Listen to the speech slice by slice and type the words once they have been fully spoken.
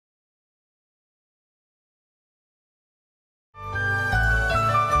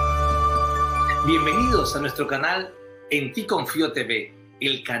Bienvenidos a nuestro canal En Ti Confío TV,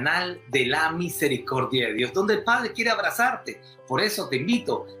 el canal de la misericordia de Dios, donde el Padre quiere abrazarte. Por eso te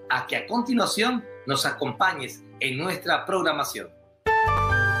invito a que a continuación nos acompañes en nuestra programación.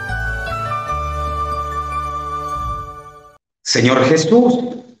 Señor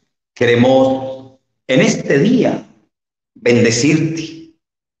Jesús, queremos en este día bendecirte,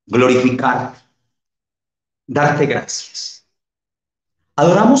 glorificarte, darte gracias.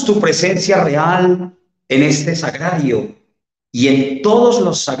 Adoramos tu presencia real en este sagrario y en todos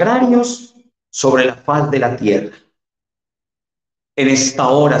los sagrarios sobre la faz de la tierra. En esta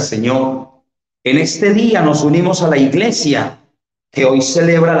hora, Señor, en este día nos unimos a la iglesia que hoy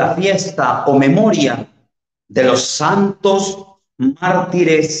celebra la fiesta o memoria de los santos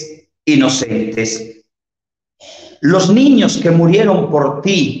mártires inocentes. Los niños que murieron por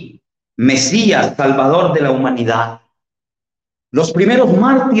ti, Mesías, Salvador de la humanidad. Los primeros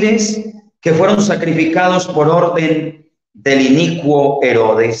mártires que fueron sacrificados por orden del inicuo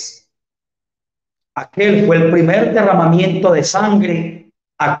Herodes. Aquel fue el primer derramamiento de sangre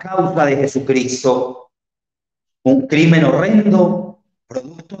a causa de Jesucristo. Un crimen horrendo,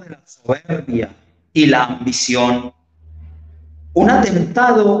 producto de la soberbia y la ambición. Un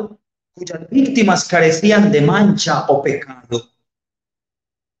atentado cuyas víctimas carecían de mancha o pecado.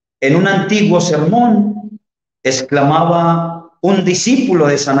 En un antiguo sermón exclamaba un discípulo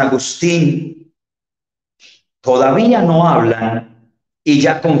de San Agustín: todavía no hablan y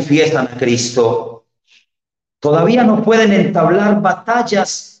ya confiesan a Cristo. Todavía no pueden entablar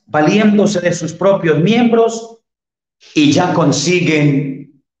batallas valiéndose de sus propios miembros y ya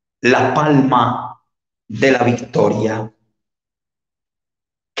consiguen la palma de la victoria.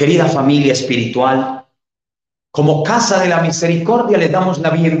 Querida familia espiritual, como Casa de la Misericordia les damos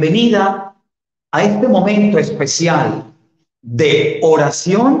la bienvenida a este momento especial de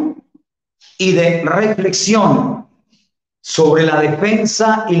oración y de reflexión sobre la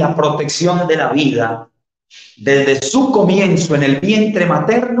defensa y la protección de la vida, desde su comienzo en el vientre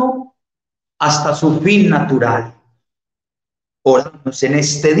materno hasta su fin natural. Oramos en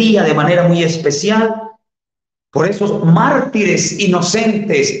este día de manera muy especial por esos mártires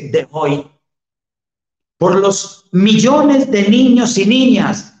inocentes de hoy, por los millones de niños y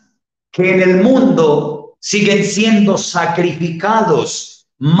niñas que en el mundo siguen siendo sacrificados,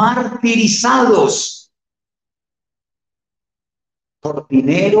 martirizados por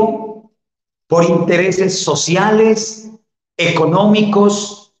dinero, por intereses sociales,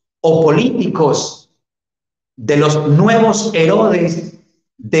 económicos o políticos de los nuevos Herodes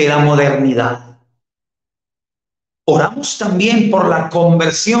de la modernidad. Oramos también por la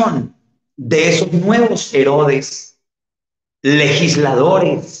conversión de esos nuevos Herodes,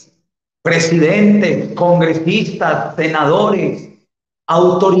 legisladores, presidentes, congresistas, senadores,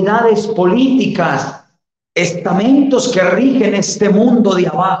 autoridades políticas, estamentos que rigen este mundo de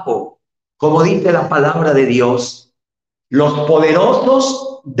abajo, como dice la palabra de Dios, los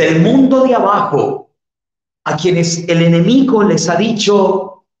poderosos del mundo de abajo, a quienes el enemigo les ha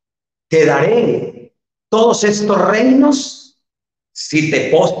dicho: te daré todos estos reinos si te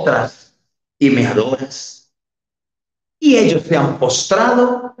postras y me adoras. Y ellos se han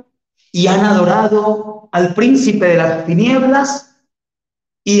postrado y han adorado al príncipe de las tinieblas,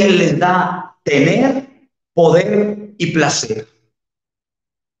 y él les da tener, poder y placer.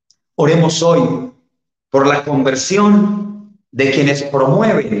 Oremos hoy por la conversión de quienes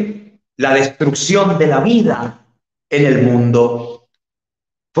promueven la destrucción de la vida en el mundo,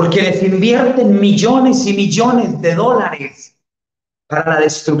 por quienes invierten millones y millones de dólares para la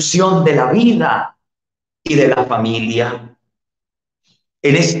destrucción de la vida y de la familia.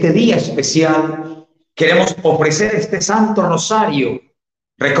 En este día especial queremos ofrecer este Santo Rosario,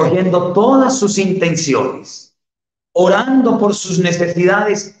 recogiendo todas sus intenciones, orando por sus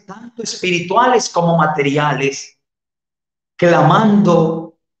necesidades tanto espirituales como materiales,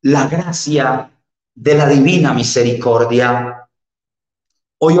 clamando la gracia de la divina misericordia.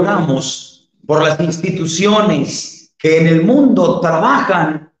 Hoy oramos por las instituciones que en el mundo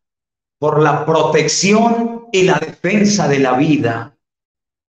trabajan por la protección y la defensa de la vida.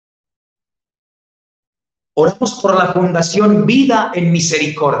 Oramos por la Fundación Vida en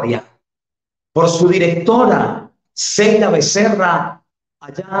Misericordia, por su directora, Sheila Becerra,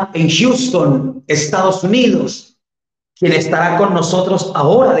 allá en Houston, Estados Unidos, quien estará con nosotros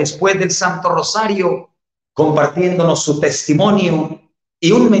ahora después del Santo Rosario, compartiéndonos su testimonio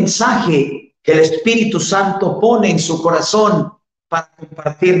y un mensaje que el Espíritu Santo pone en su corazón para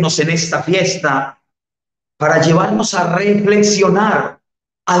compartirnos en esta fiesta, para llevarnos a reflexionar,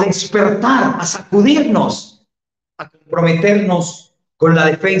 a despertar, a sacudirnos, a comprometernos con la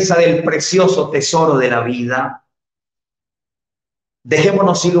defensa del precioso tesoro de la vida.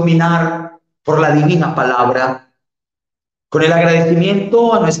 Dejémonos iluminar por la divina palabra, con el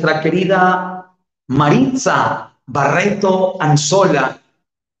agradecimiento a nuestra querida Maritza Barreto Anzola,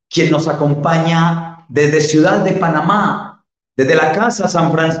 quien nos acompaña desde Ciudad de Panamá, desde la Casa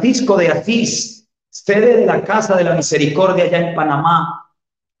San Francisco de Asís, sede de la Casa de la Misericordia allá en Panamá.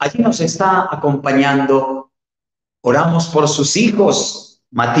 Allí nos está acompañando. Oramos por sus hijos,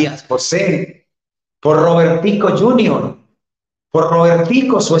 Matías José, por Robertico Jr., por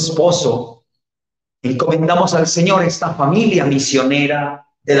Robertico, su esposo. Encomendamos al Señor esta familia misionera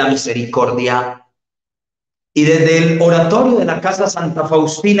de la misericordia. Y desde el oratorio de la Casa Santa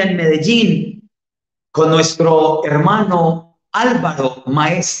Faustina en Medellín, con nuestro hermano Álvaro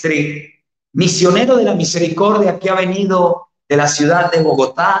Maestre, misionero de la misericordia que ha venido de la ciudad de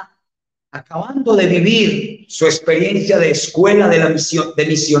Bogotá, acabando de vivir su experiencia de escuela de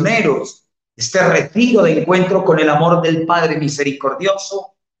misioneros, este retiro de encuentro con el amor del Padre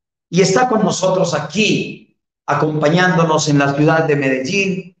misericordioso, y está con nosotros aquí, acompañándonos en la ciudad de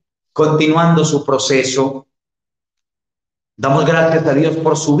Medellín, continuando su proceso. Damos gracias a Dios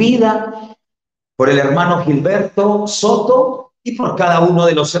por su vida, por el hermano Gilberto Soto y por cada uno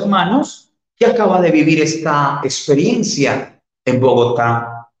de los hermanos que acaba de vivir esta experiencia en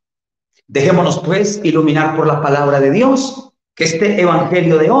Bogotá. Dejémonos pues iluminar por la palabra de Dios, que este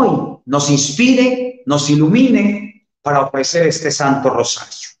evangelio de hoy nos inspire, nos ilumine para ofrecer este Santo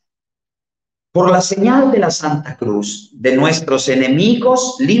Rosario. Por la señal de la Santa Cruz de nuestros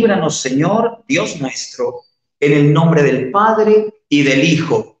enemigos, líbranos, Señor, Dios nuestro, en el nombre del Padre, y del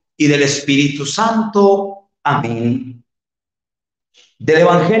Hijo, y del Espíritu Santo. Amén. Del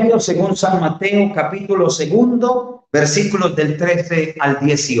Evangelio según San Mateo, capítulo 2, versículos del 13 al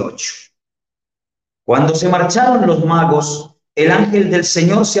 18. Cuando se marcharon los magos, el ángel del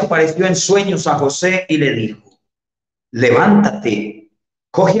Señor se apareció en sueños a José y le dijo: levántate,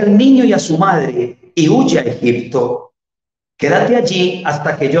 coge al niño y a su madre y huye a Egipto. Quédate allí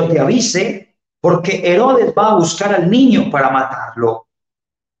hasta que yo te avise, porque Herodes va a buscar al niño para matarlo.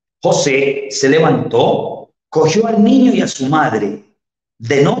 José se levantó, cogió al niño y a su madre.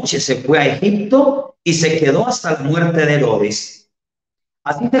 De noche se fue a Egipto y se quedó hasta la muerte de Herodes.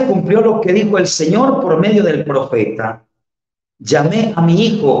 Así se cumplió lo que dijo el Señor por medio del profeta: llamé a mi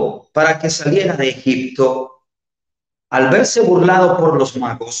hijo para que saliera de Egipto. Al verse burlado por los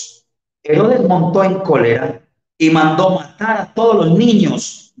magos, Herodes montó en cólera y mandó matar a todos los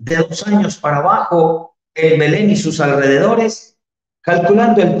niños de 2 años para abajo en Belén y sus alrededores,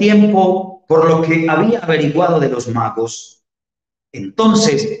 calculando el tiempo por lo que había averiguado de los magos.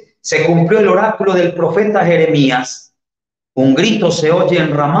 Entonces se cumplió el oráculo del profeta Jeremías: un grito se oye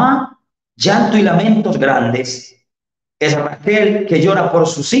en Ramá, llanto y lamentos grandes. Es Raquel que llora por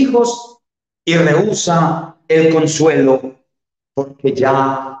sus hijos y rehúsa el consuelo, porque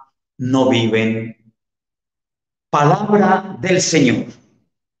ya no viven. Palabra del Señor.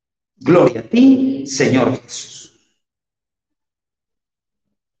 Gloria a ti, Señor Jesús.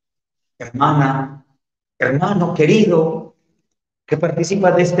 Hermana, hermano querido, que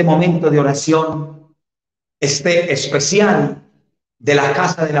participa de este momento de oración, este especial de la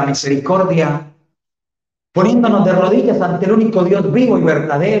Casa de la Misericordia, poniéndonos de rodillas ante el único Dios vivo y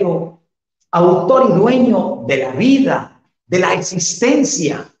verdadero, autor y dueño de la vida, de la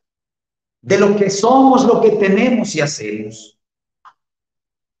existencia, de lo que somos, lo que tenemos y hacemos.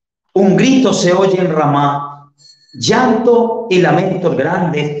 Un grito se oye en Ramá, llanto y lamentos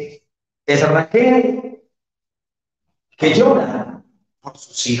grandes. Es Raquel que llora por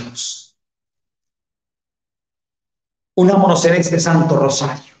sus hijos. Unámonos en este Santo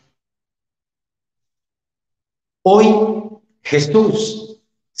Rosario. Hoy Jesús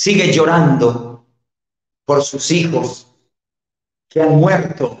sigue llorando por sus hijos que han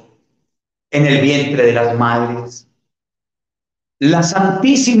muerto en el vientre de las madres. La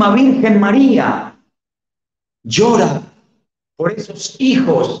Santísima Virgen María llora por esos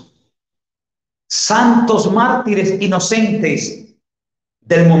hijos, santos mártires inocentes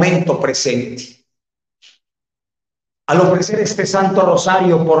del momento presente. Al ofrecer este Santo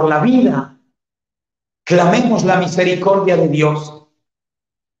Rosario por la vida, clamemos la misericordia de Dios,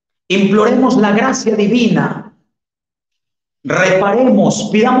 imploremos la gracia divina, reparemos,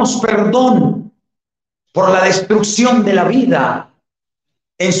 pidamos perdón por la destrucción de la vida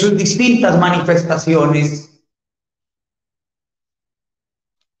en sus distintas manifestaciones.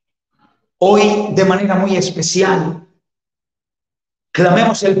 Hoy, de manera muy especial,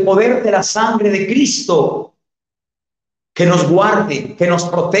 clamemos el poder de la sangre de Cristo que nos guarde, que nos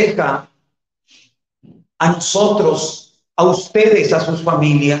proteja a nosotros, a ustedes, a sus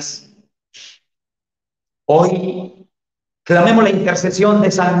familias. Hoy clamemos la intercesión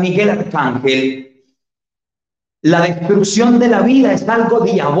de San Miguel Arcángel. La destrucción de la vida es algo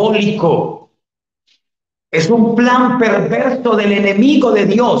diabólico. Es un plan perverso del enemigo de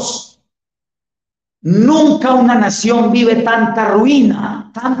Dios. Nunca una nación vive tanta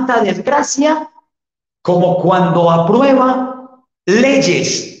ruina, tanta desgracia, como cuando aprueba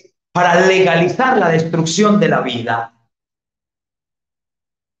leyes para legalizar la destrucción de la vida.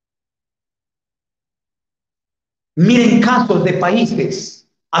 Miren casos de países,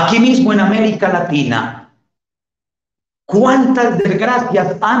 aquí mismo en América Latina, cuántas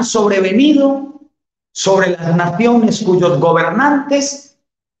desgracias han sobrevenido sobre las naciones cuyos gobernantes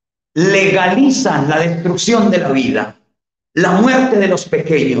legalizan la destrucción de la vida, la muerte de los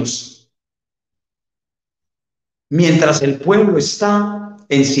pequeños, mientras el pueblo está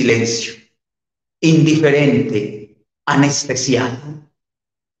en silencio, indiferente, anestesiado.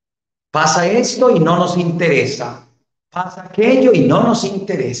 Pasa esto y no nos interesa. Pasa aquello y no nos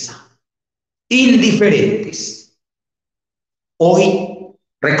interesa. Indiferentes. Hoy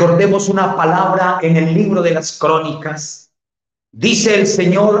recordemos una palabra en el libro de las Crónicas. Dice el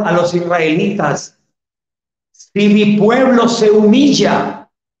Señor a los israelitas: si mi pueblo se humilla,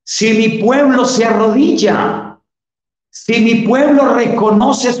 si mi pueblo se arrodilla, si mi pueblo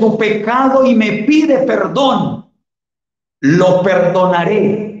reconoce su pecado y me pide perdón, lo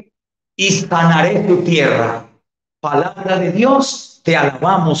perdonaré y sanaré tu tierra. Palabra de Dios, te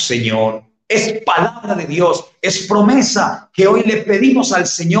alabamos, Señor. Es palabra de Dios, es promesa que hoy le pedimos al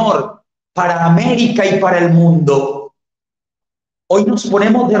Señor para América y para el mundo. Hoy nos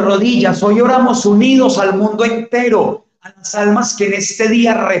ponemos de rodillas, hoy oramos unidos al mundo entero, a las almas que en este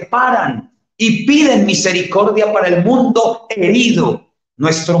día reparan y piden misericordia para el mundo herido.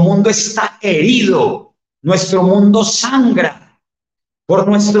 Nuestro mundo está herido, nuestro mundo sangra. Por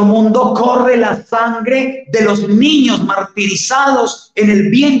nuestro mundo corre la sangre de los niños martirizados en el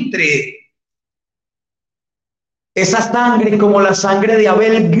vientre. Esa sangre, como la sangre de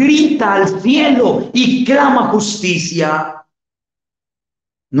Abel, grita al cielo y clama justicia.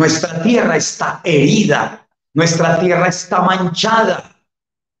 Nuestra tierra está herida, nuestra tierra está manchada.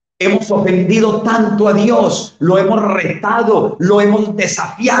 Hemos ofendido tanto a Dios, lo hemos retado, lo hemos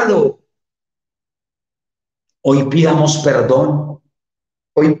desafiado. Hoy pidamos perdón.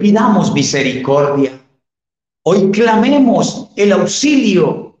 Hoy pidamos misericordia. Hoy clamemos el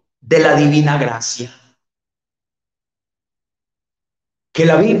auxilio de la divina gracia. Que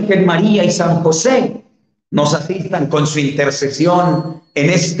la Virgen María y San José nos asistan con su intercesión en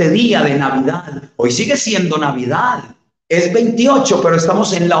este día de Navidad. Hoy sigue siendo Navidad. Es 28, pero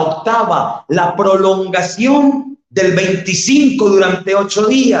estamos en la octava, la prolongación del 25 durante 8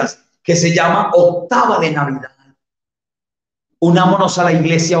 días, que se llama octava de Navidad. Unámonos a la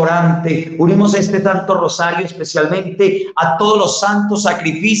iglesia orante, unimos este Santo Rosario especialmente a todos los santos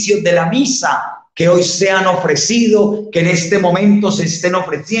sacrificios de la misa que hoy se han ofrecido, que en este momento se estén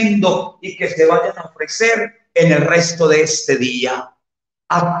ofreciendo y que se vayan a ofrecer en el resto de este día.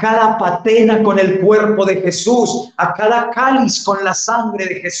 A cada patena con el cuerpo de Jesús, a cada cáliz con la sangre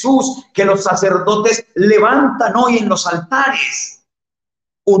de Jesús que los sacerdotes levantan hoy en los altares.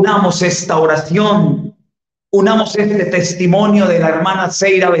 Unamos esta oración. Unamos este testimonio de la hermana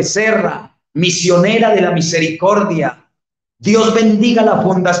Ceira Becerra, misionera de la misericordia. Dios bendiga la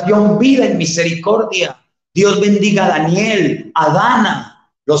Fundación Vida en Misericordia. Dios bendiga a Daniel, a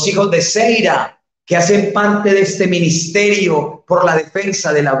Dana, los hijos de Ceira, que hacen parte de este ministerio por la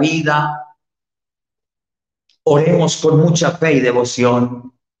defensa de la vida. Oremos con mucha fe y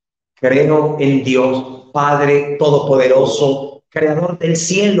devoción. Creo en Dios, Padre Todopoderoso, Creador del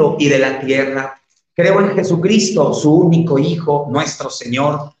cielo y de la tierra. Creo en Jesucristo, su único Hijo, nuestro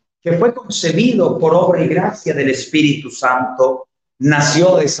Señor, que fue concebido por obra y gracia del Espíritu Santo,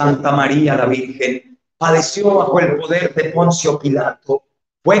 nació de Santa María la Virgen, padeció bajo el poder de Poncio Pilato,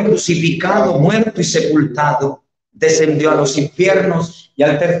 fue crucificado, muerto y sepultado, descendió a los infiernos y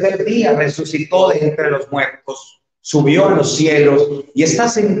al tercer día resucitó de entre los muertos, subió a los cielos y está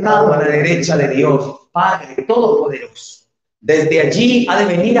sentado a la derecha de Dios, Padre Todopoderoso. Desde allí ha de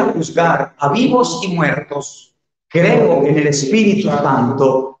venir a juzgar a vivos y muertos. Creo en el Espíritu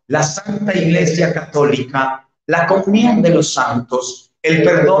Santo, la Santa Iglesia Católica, la comunión de los santos, el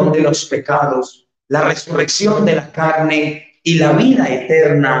perdón de los pecados, la resurrección de la carne y la vida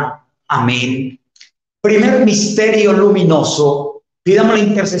eterna. Amén. Primer misterio luminoso. Pidamos la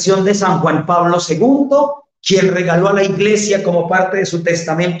intercesión de San Juan Pablo II, quien regaló a la Iglesia como parte de su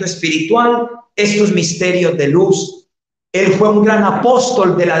testamento espiritual estos misterios de luz. Él fue un gran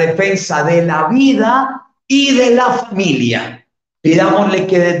apóstol de la defensa de la vida y de la familia. Pidámosle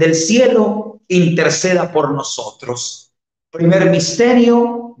que desde el cielo interceda por nosotros. Primer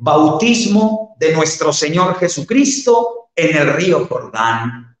misterio, bautismo de nuestro Señor Jesucristo en el río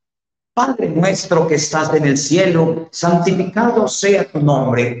Jordán. Padre nuestro que estás en el cielo, santificado sea tu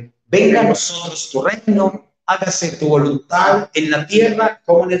nombre. Venga a nosotros tu reino, hágase tu voluntad en la tierra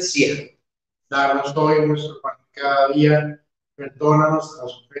como en el cielo. Danos hoy nuestro pan cada día, perdona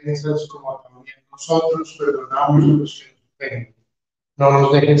nuestras ofensas como también nosotros perdonamos a los que nos ofenden. No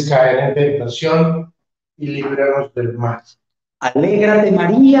nos dejes caer en tentación y líbranos del mal. Alégrate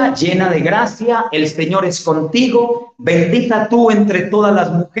María, llena de gracia, el Señor es contigo, bendita tú entre todas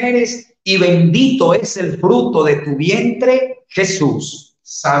las mujeres y bendito es el fruto de tu vientre, Jesús.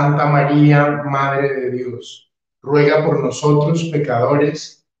 Santa María, Madre de Dios, ruega por nosotros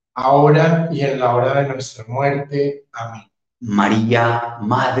pecadores, ahora y en la hora de nuestra muerte. Amén. María,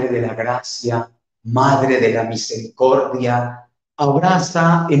 Madre de la Gracia, Madre de la Misericordia,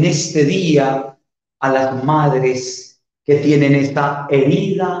 abraza en este día a las madres que tienen esta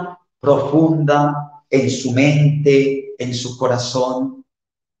herida profunda en su mente, en su corazón.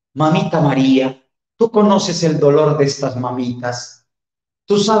 Mamita María, tú conoces el dolor de estas mamitas.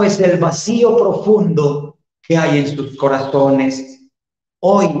 Tú sabes el vacío profundo que hay en sus corazones.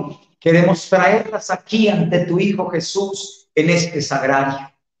 Hoy queremos traerlas aquí ante tu Hijo Jesús en este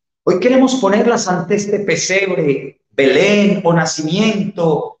sagrario. Hoy queremos ponerlas ante este pesebre, Belén o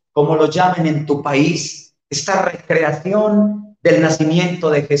nacimiento, como lo llamen en tu país, esta recreación del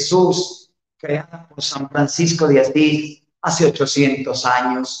nacimiento de Jesús, creada por San Francisco de Asís hace 800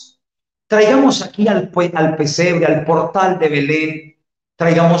 años. Traigamos aquí al pesebre, al portal de Belén,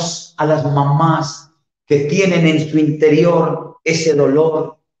 traigamos a las mamás que tienen en su interior ese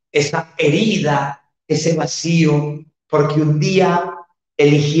dolor, esa herida, ese vacío, porque un día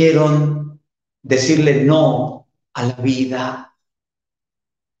eligieron decirle no a la vida.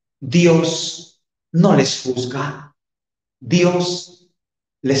 Dios no les juzga, Dios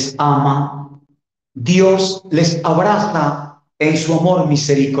les ama, Dios les abraza en su amor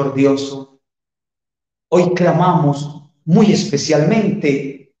misericordioso. Hoy clamamos muy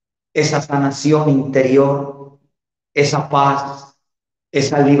especialmente esa sanación interior, esa paz,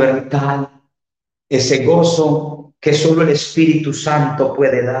 esa libertad, ese gozo que solo el Espíritu Santo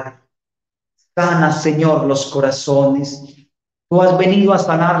puede dar. Sana, Señor, los corazones. Tú has venido a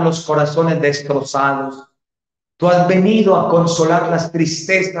sanar los corazones destrozados. Tú has venido a consolar las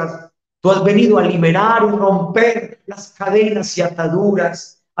tristezas. Tú has venido a liberar y romper las cadenas y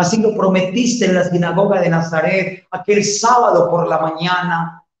ataduras. Así lo prometiste en la sinagoga de Nazaret, aquel sábado por la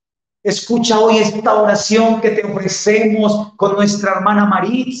mañana. Escucha hoy esta oración que te ofrecemos con nuestra hermana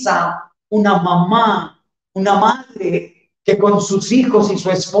Maritza, una mamá, una madre que con sus hijos y su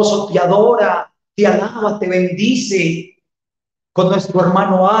esposo te adora, te alaba, te bendice, con nuestro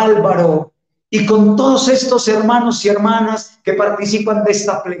hermano Álvaro y con todos estos hermanos y hermanas que participan de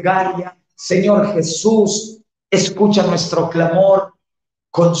esta plegaria. Señor Jesús, escucha nuestro clamor,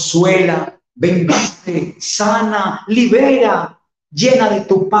 consuela, bendice, sana, libera, llena de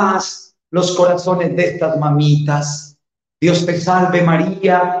tu paz los corazones de estas mamitas. Dios te salve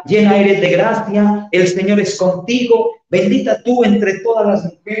María, llena eres de gracia, el Señor es contigo, bendita tú entre todas las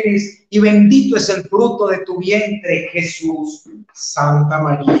mujeres y bendito es el fruto de tu vientre, Jesús. Santa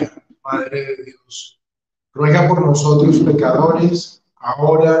María, Madre de Dios, ruega por nosotros pecadores,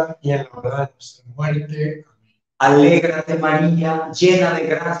 ahora y en la hora de nuestra muerte. Amén. Alégrate María, llena de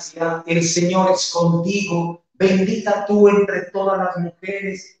gracia, el Señor es contigo, bendita tú entre todas las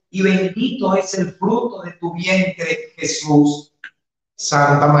mujeres y bendito es el fruto de tu vientre, Jesús.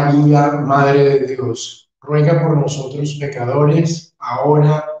 Santa María, Madre de Dios, ruega por nosotros pecadores,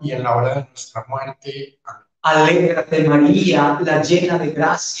 ahora y en la hora de nuestra muerte. Amén. Alégrate María, la llena de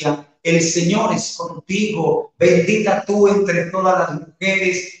gracia, el Señor es contigo, bendita tú entre todas las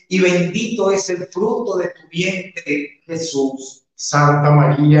mujeres y bendito es el fruto de tu vientre, Jesús. Santa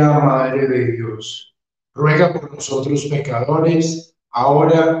María, Madre de Dios, ruega por nosotros pecadores,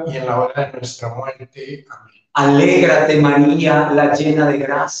 ahora y en la hora de nuestra muerte. Amén. Alégrate María, la llena de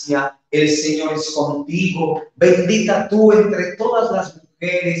gracia, el Señor es contigo, bendita tú entre todas las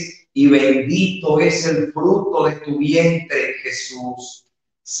mujeres y bendito es el fruto de tu vientre, Jesús.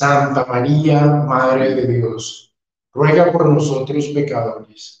 Santa María, Madre de Dios, ruega por nosotros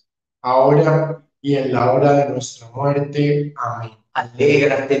pecadores, ahora y en la hora de nuestra muerte. Amén.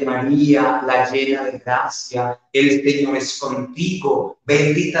 Alégrate María, la llena de gracia, el Señor es contigo,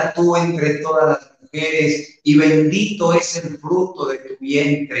 bendita tú entre todas las mujeres y bendito es el fruto de tu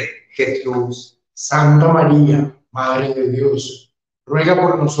vientre, Jesús. Santa María, Madre de Dios, ruega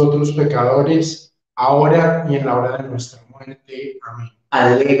por nosotros pecadores, ahora y en la hora de nuestra muerte. Amén.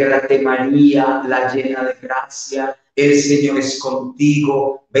 Alégrate María, la llena de gracia, el Señor es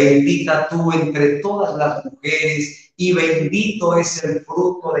contigo, bendita tú entre todas las mujeres y bendito es el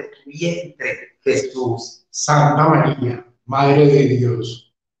fruto de tu vientre, Jesús. Santa María, Madre de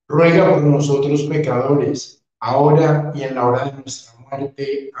Dios, ruega por nosotros pecadores, ahora y en la hora de nuestra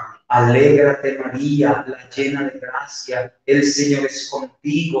muerte. Amén. Alégrate María, la llena de gracia, el Señor es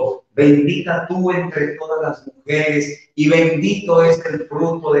contigo, bendita tú entre todas las mujeres y bendito es el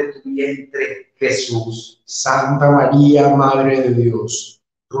fruto de tu vientre, Jesús. Santa María, Madre de Dios,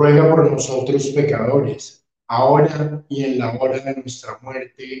 ruega por nosotros pecadores, ahora y en la hora de nuestra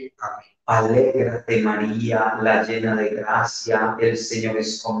muerte. Amén. Alégrate María, la llena de gracia, el Señor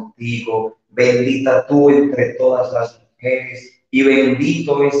es contigo, bendita tú entre todas las mujeres y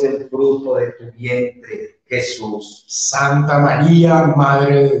bendito es el fruto de tu vientre, Jesús. Santa María,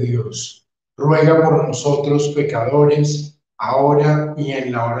 Madre de Dios, ruega por nosotros pecadores, ahora y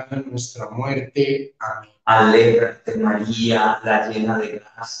en la hora de nuestra muerte. Amén. Alégrate María, la llena de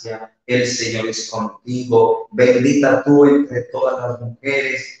gracia, el Señor es contigo, bendita tú entre todas las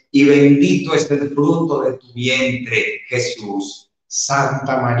mujeres y bendito es el fruto de tu vientre, Jesús.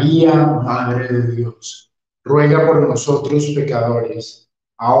 Santa María, Madre de Dios, ruega por nosotros pecadores,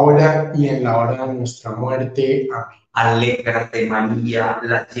 ahora y en la hora de nuestra muerte. Amén. Alégrate María,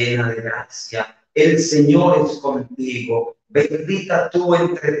 la llena de gracia, el Señor es contigo, bendita tú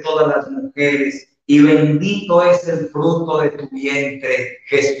entre todas las mujeres y bendito es el fruto de tu vientre,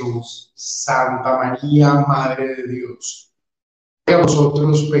 Jesús. Santa María, Madre de Dios, ruega por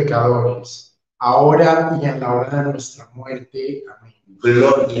nosotros pecadores, ahora y en la hora de nuestra muerte. Amén.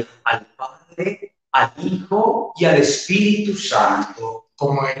 Gloria al Padre, al Hijo y al Espíritu Santo,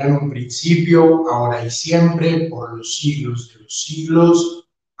 como era en un principio, ahora y siempre, por los siglos de los siglos.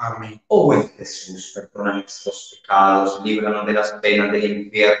 Amén. Oh buen Jesús, perdona nuestros pecados, líbranos de las penas del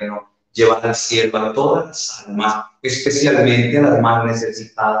infierno, lleva al cielo a todas las almas, especialmente a las más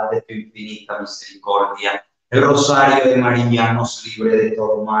necesitadas de tu infinita misericordia. El rosario de María nos libre de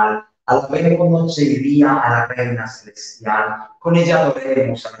todo mal. Alabemos noche y día a la Reina Celestial. Con ella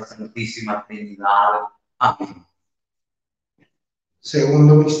adoremos a la Santísima Trinidad. Amén.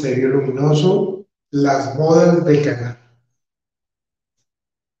 Segundo misterio luminoso, las bodas de Caná.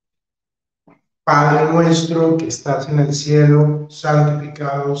 Padre nuestro que estás en el cielo,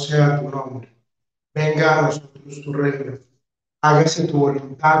 santificado sea tu nombre. Venga a nosotros tu reino. Hágase tu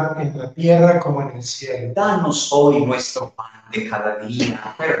voluntad en la tierra como en el cielo. Danos hoy nuestro pan de cada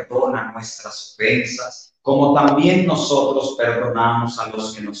día. Perdona nuestras ofensas, como también nosotros perdonamos a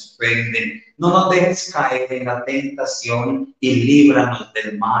los que nos ofenden. No nos dejes caer en la tentación y líbranos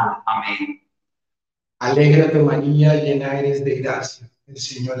del mal. Amén. Alégrate María, llena eres de gracia, el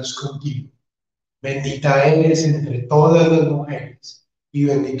Señor es contigo. Bendita eres entre todas las mujeres, y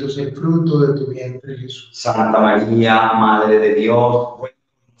bendito es el fruto de tu vientre, Jesús. Santa María, Madre de Dios, ruega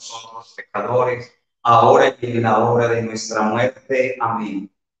por nosotros pecadores, ahora y en la hora de nuestra muerte.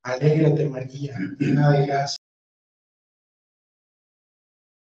 Amén. Alégrate María, llena de gracia,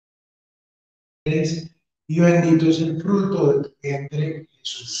 y bendito es el fruto de tu vientre,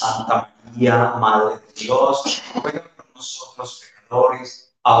 Jesús. Santa María, Madre de Dios, ruega por nosotros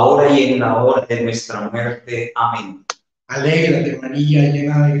pecadores, ahora y en la hora de nuestra muerte. Amén. Alégrate María,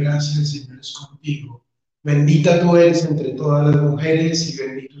 llena de gracia, el Señor es contigo. Bendita tú eres entre todas las mujeres, y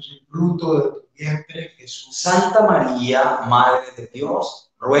bendito es el fruto de tu vientre, Jesús. Santa María, Madre de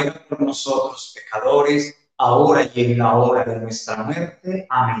Dios, ruega por nosotros pecadores, ahora y en la hora de nuestra muerte.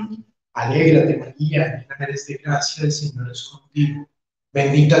 Amén. Alégrate María, llena eres de gracia, el Señor es contigo.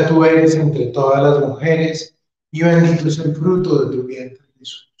 Bendita tú eres entre todas las mujeres, y bendito es el fruto de tu vientre,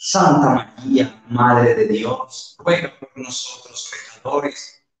 Jesús. Santa María, Madre de Dios, ruega por nosotros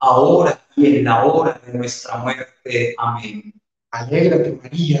pecadores, ahora y en la hora de nuestra muerte. Amén. Alégrate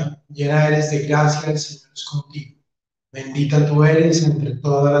María, llena eres de gracia, el Señor es contigo. Bendita tú eres entre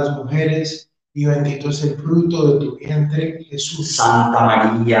todas las mujeres, y bendito es el fruto de tu vientre, Jesús. Santa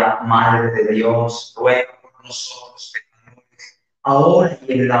María, Madre de Dios, ruega por nosotros pecadores, ahora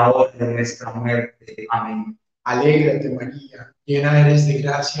y en la hora de nuestra muerte. Amén. Alégrate María, llena eres de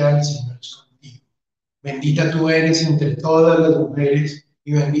gracia, el Señor es contigo. Bendita tú eres entre todas las mujeres,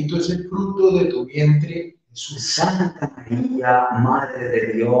 y bendito es el fruto de tu vientre, Jesús. Santa María, Madre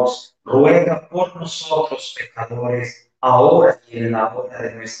de Dios, ruega por nosotros pecadores, ahora y en la hora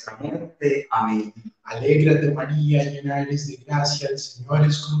de nuestra muerte. Amén. Alégrate María, llena eres de gracia, el Señor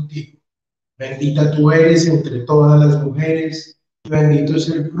es contigo. Bendita tú eres entre todas las mujeres, bendito es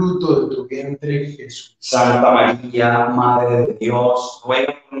el fruto de tu vientre, Jesús. Santa María, Madre de Dios,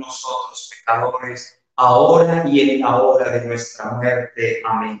 ruega por nosotros pecadores, ahora y en la hora de nuestra muerte.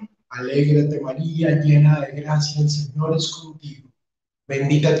 Amén. Alégrate, María, llena de gracia, el Señor es contigo.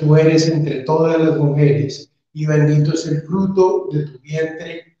 Bendita tú eres entre todas las mujeres, y bendito es el fruto de tu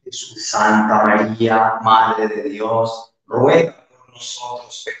vientre, Jesús. Santa María, Madre de Dios, ruega por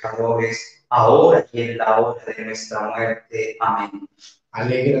nosotros pecadores, ahora y en la hora de nuestra muerte. Amén.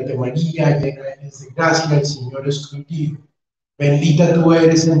 Alégrate, María, llena eres de gracia, el Señor es contigo. Bendita tú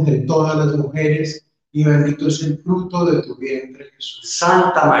eres entre todas las mujeres, y bendito es el fruto de tu vientre, Jesús.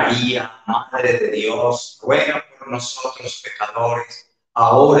 Santa María, Madre de Dios, ruega por nosotros pecadores,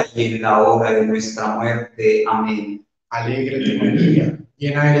 ahora y en la hora de nuestra muerte. Amén. Alégrate, María,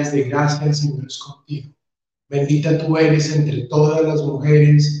 llena eres de gracia, el Señor es contigo. Bendita tú eres entre todas las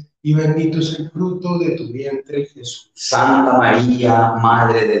mujeres, y bendito es el fruto de tu vientre, Jesús. Santa María,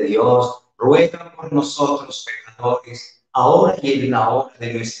 Madre de Dios, ruega por nosotros pecadores, ahora y en la hora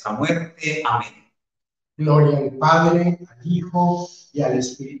de nuestra muerte. Amén. Gloria al Padre, al Hijo y al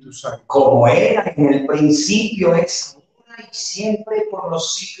Espíritu Santo. Como era en el principio, es ahora y siempre, por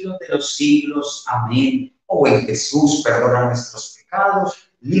los siglos de los siglos. Amén. Oh buen Jesús, perdona nuestros pecados,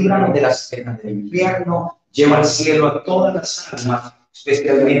 líbranos de las penas del infierno, lleva al cielo a todas las almas,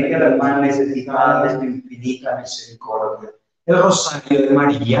 especialmente a las más necesitadas de tu infinita misericordia. El rosario de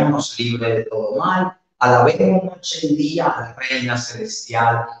María nos libre de todo mal. Alabemos noche y día a la Reina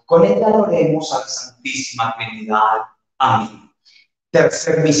Celestial. Con ella adoremos a la Santísima Trinidad. Amén.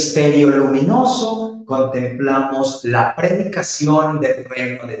 Tercer misterio luminoso, contemplamos la predicación del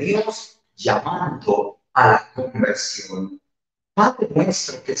reino de Dios, llamando a la conversión. Padre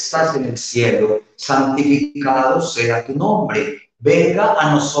nuestro que estás en el cielo, santificado sea tu nombre. Venga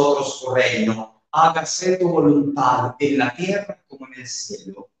a nosotros tu reino. Hágase tu voluntad en la tierra como en el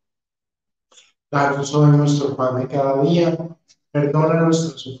cielo. Danos hoy nuestro pan de cada día. Perdona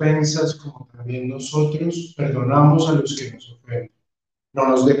nuestras ofensas, como también nosotros perdonamos a los que nos ofenden. No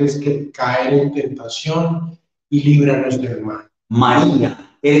nos dejes caer en tentación, y líbranos del mal.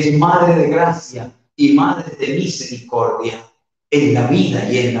 María, eres Madre de gracia y Madre de misericordia. En la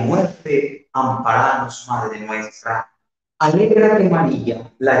vida y en la muerte, amparanos, Madre nuestra. Alégrate, María,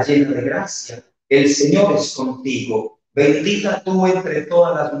 la llena de gracia. El Señor es contigo. Bendita tú entre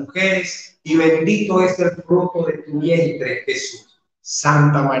todas las mujeres, y bendito es el fruto de tu vientre, Jesús.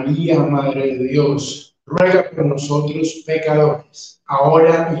 Santa María, Madre de Dios, ruega por nosotros pecadores,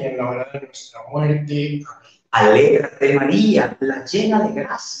 ahora y en la hora de nuestra muerte. Amén. Alégrate, María, la llena de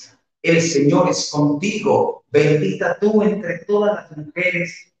gracia. El Señor es contigo. Bendita tú entre todas las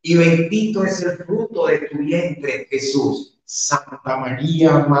mujeres, y bendito es el fruto de tu vientre, Jesús. Santa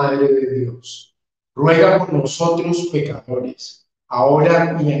María, Madre de Dios, ruega por nosotros pecadores,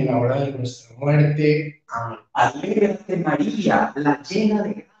 ahora y en la hora de nuestra muerte. Amén. Alégrate, María, la llena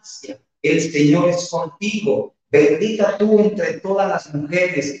de gracia. El Señor es contigo. Bendita tú entre todas las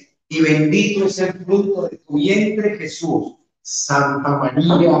mujeres, y bendito es el fruto de tu vientre, Jesús. Santa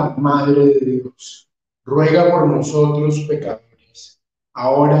María, Madre de Dios, ruega por nosotros pecadores,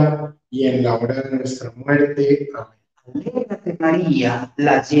 ahora y en la hora de nuestra muerte. Amén. Alégrate, María,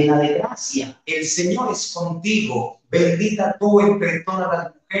 la llena de gracia. El Señor es contigo. Bendita tú entre todas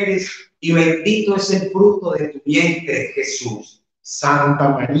las mujeres, y bendito es el fruto de tu vientre, Jesús. Santa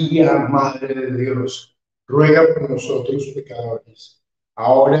María, Madre de Dios, ruega por nosotros pecadores,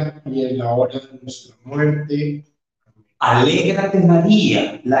 ahora y en la hora de nuestra muerte. Amén. Alégrate,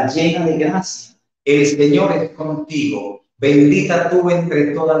 María, la llena de gracia. El Señor es contigo. Bendita tú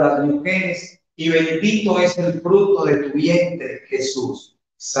entre todas las mujeres, y bendito es el fruto de tu vientre, Jesús.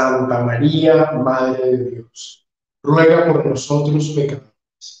 Santa María, Madre de Dios, ruega por nosotros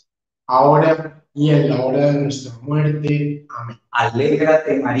pecadores, ahora y en la hora de nuestra muerte. Amén.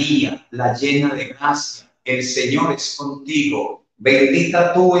 Alégrate, María, la llena de gracia. El Señor es contigo.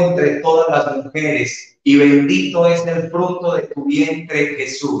 Bendita tú entre todas las mujeres, y bendito es el fruto de tu vientre,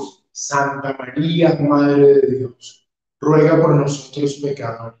 Jesús. Santa María, Madre de Dios, ruega por nosotros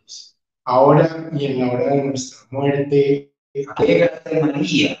pecadores, ahora y en la hora de nuestra muerte. Alégrate,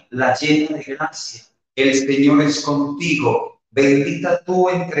 María, la llena de gracia. El Señor es contigo. Bendita tú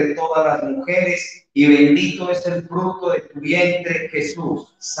entre todas las mujeres, y bendito es el fruto de tu vientre,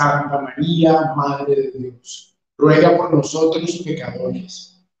 Jesús. Santa María, Madre de Dios, ruega por nosotros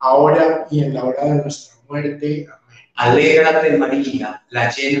pecadores, ahora y en la hora de nuestra muerte. Amén. Alégrate, María,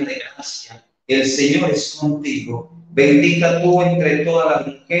 la llena de gracia. El Señor es contigo. Bendita tú entre todas las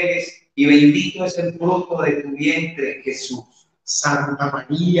mujeres, y bendito es el fruto de tu vientre, Jesús. Santa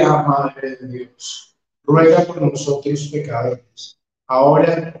María, Madre de Dios, ruega por nosotros pecadores,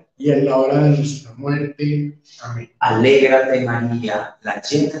 ahora y en la hora de nuestra muerte. Amén. Alégrate María, la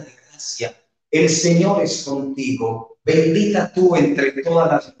llena de gracia, el Señor es contigo, bendita tú entre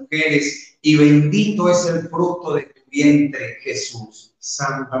todas las mujeres y bendito es el fruto de tu vientre, Jesús.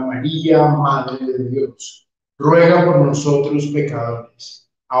 Santa María, Madre de Dios, ruega por nosotros pecadores,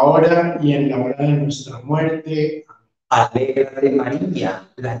 ahora y en la hora de nuestra muerte. Alégrate María,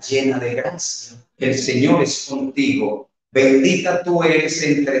 la llena de gracia, el Señor es contigo, bendita tú eres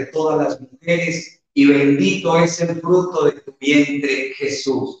entre todas las mujeres y bendito es el fruto de tu vientre,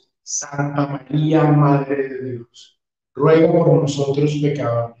 Jesús. Santa María, Madre de Dios, ruega por nosotros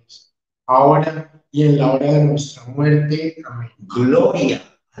pecadores, ahora y en la hora de nuestra muerte. Amén. Gloria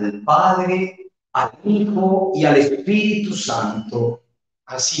al Padre, al Hijo y al Espíritu Santo.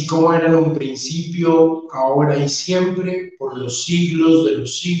 Así como era en un principio, ahora y siempre, por los siglos de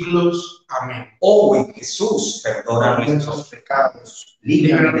los siglos. Amén. Oh buen Jesús, perdona nuestros pecados,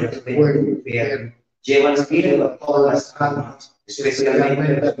 líbranos del fuego del infierno, lleva al cielo a todas las almas,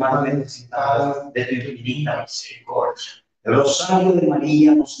 especialmente las más necesitadas de tu infinita misericordia. El rosario de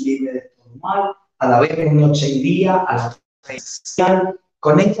María nos libre de todo mal, alabemos noche y día a la fe especial,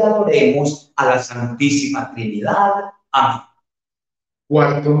 con ella adoremos a la Santísima Trinidad. Amén.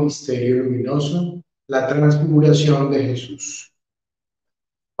 Cuarto misterio luminoso, la transfiguración de Jesús.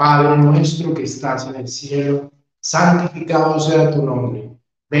 Padre nuestro que estás en el cielo, santificado sea tu nombre.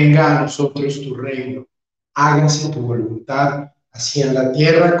 Venga a nosotros tu reino. Hágase tu voluntad, así en la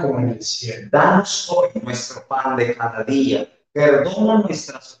tierra como en el cielo. Danos hoy nuestro pan de cada día. Perdona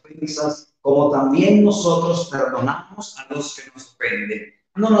nuestras ofensas, como también nosotros perdonamos a los que nos ofenden.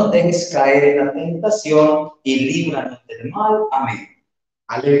 No nos dejes caer en la tentación y líbranos del mal. Amén.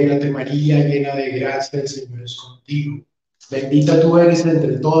 Alégrate María, llena de gracia, el Señor es contigo. Bendita tú eres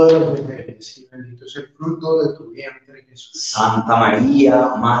entre todas las mujeres y bendito es el fruto de tu vientre, Jesús. Santa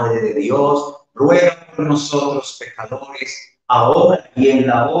María, Madre de Dios, ruega por nosotros pecadores, ahora y en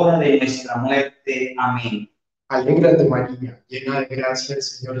la hora de nuestra muerte. Amén. Alégrate María, llena de gracia, el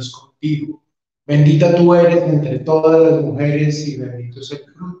Señor es contigo. Bendita tú eres entre todas las mujeres y bendito es el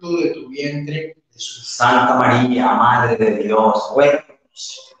fruto de tu vientre, Jesús. Santa María, Madre de Dios, ruega por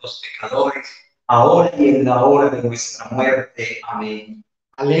nosotros los pecadores, ahora y en la hora de nuestra muerte. Amén.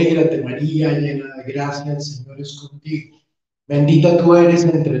 Alégrate María, llena de gracia, el Señor es contigo. Bendita tú eres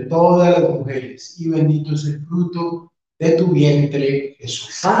entre todas las mujeres y bendito es el fruto de tu vientre,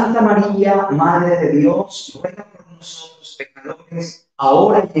 Jesús. Santa María, Madre de Dios, ruega por nosotros pecadores,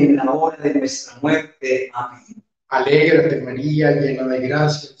 ahora y en la hora de nuestra muerte. Amén. Alégrate María, llena de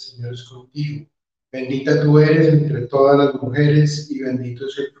gracia, el Señor es contigo. Bendita tú eres entre todas las mujeres y bendito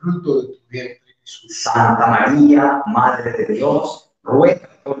es el fruto de tu vientre, Jesús. Santa María, Madre de Dios, ruega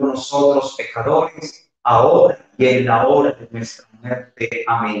por nosotros pecadores, ahora y en la hora de nuestra muerte.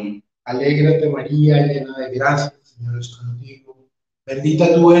 Amén. Alégrate María, llena de gracia, el Señor es contigo.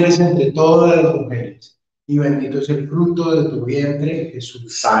 Bendita tú eres entre todas las mujeres y bendito es el fruto de tu vientre,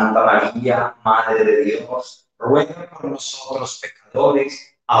 Jesús. Santa María, Madre de Dios, ruega por nosotros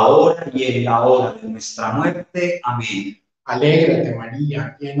pecadores, ahora y en la hora de nuestra muerte. Amén. Alégrate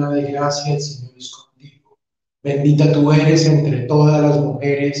María, llena de gracia, el Señor es contigo. Bendita tú eres entre todas las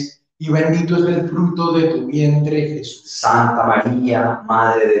mujeres y bendito es el fruto de tu vientre, Jesús. Santa María,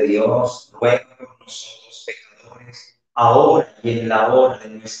 Madre de Dios, ruega por nosotros pecadores, ahora y en la hora de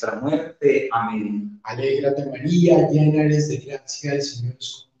nuestra muerte. Amén. Alégrate María, llena eres de gracia, el Señor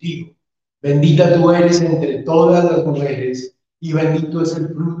es contigo. Bendita tú eres entre todas las mujeres y bendito es el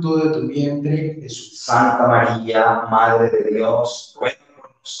fruto de tu vientre, Jesús. Santa María, Madre de Dios, ruega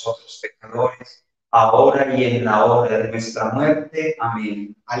por nosotros pecadores, ahora y en la hora de nuestra muerte.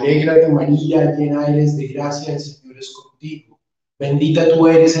 Amén. Alégrate María, llena eres de gracia, el Señor es contigo. Bendita tú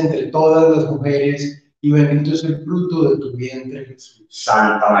eres entre todas las mujeres y bendito es el fruto de tu vientre, Jesús.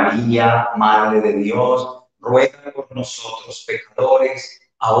 Santa María, Madre de Dios, ruega por nosotros pecadores,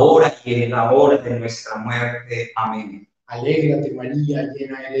 ahora y en la hora de nuestra muerte. Amén. Alégrate María,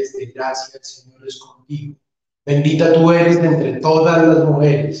 llena eres de gracia, el Señor es contigo. Bendita tú eres entre todas las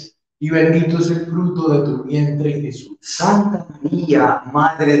mujeres y bendito es el fruto de tu vientre, Jesús. Santa María,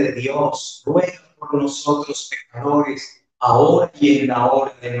 Madre de Dios, ruega por nosotros pecadores, ahora y en la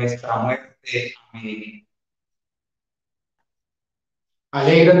hora de nuestra muerte. Amén.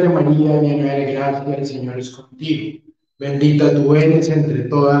 Alégrate María, llena de gracia, el Señor es contigo. Bendita tú eres entre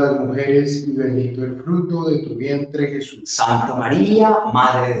todas las mujeres y bendito el fruto de tu vientre, Jesús. Santa María,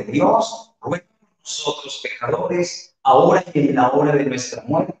 Madre de Dios, ruega por nosotros pecadores, ahora y en la hora de nuestra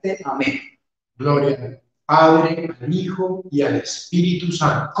muerte. Amén. Gloria al Padre, al Hijo y al Espíritu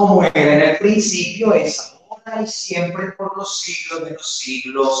Santo. Como era en el principio, es ahora y siempre, por los siglos de los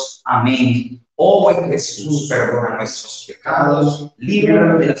siglos. Amén. Oh buen Jesús, perdona nuestros pecados,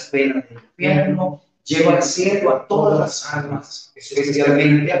 líbranos de las penas del infierno, lleva al cielo a todas las almas,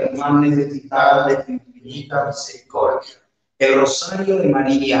 especialmente a las más necesitadas de tu infinita misericordia. El rosario de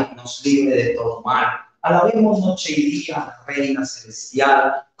María nos libre de todo mal. Alabemos noche y día a la Reina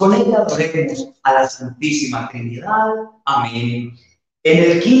Celestial. Con ella adoremos a la Santísima Trinidad. Amén. En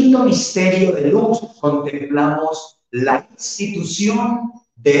el quinto misterio de luz contemplamos la institución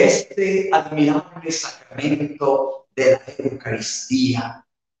de este admirable sacramento de la Eucaristía.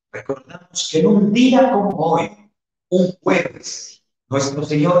 Recordamos que en un día como hoy, un jueves, nuestro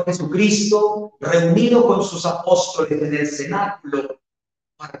Señor Jesucristo, reunido con sus apóstoles en el cenáculo,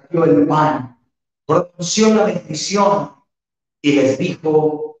 partió el pan, pronunció la bendición y les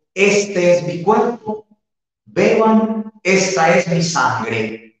dijo: este es mi cuerpo, beban, esta es mi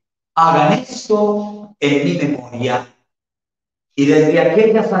sangre, hagan esto en mi memoria. Y desde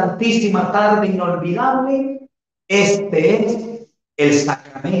aquella santísima tarde inolvidable, este es el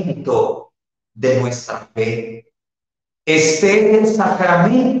sacramento de nuestra fe. Este es el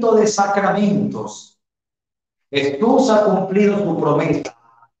sacramento de sacramentos. Jesús ha cumplido su promesa.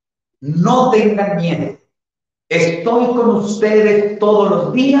 No tengan miedo. Estoy con ustedes todos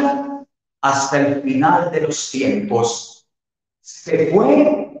los días hasta el final de los tiempos. Se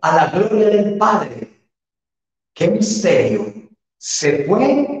fue a la gloria del Padre. ¡Qué misterio! Se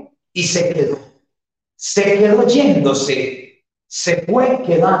fue y se quedó. Se quedó yéndose. Se fue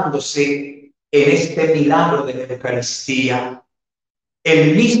quedándose en este milagro de la Eucaristía.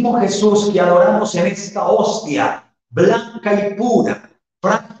 El mismo Jesús que adoramos en esta hostia blanca y pura,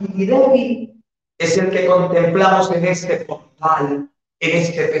 frágil y débil, es el que contemplamos en este portal, en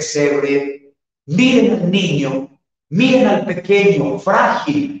este pesebre. Miren al niño, miren al pequeño,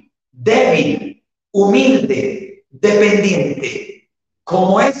 frágil, débil, humilde, dependiente.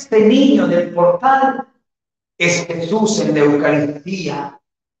 Como este niño del portal, es Jesús en la Eucaristía,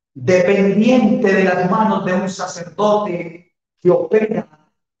 dependiente de las manos de un sacerdote que opera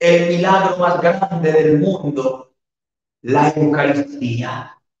el milagro más grande del mundo, la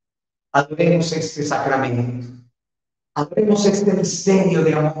Eucaristía. Adoremos este sacramento, adoremos este misterio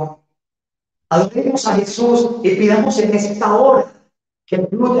de amor, adoremos a Jesús y pidamos en esta hora que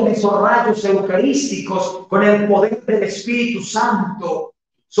fluyan esos rayos eucarísticos con el poder del Espíritu Santo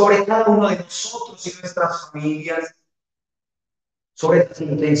sobre cada uno de nosotros y nuestras familias, sobre las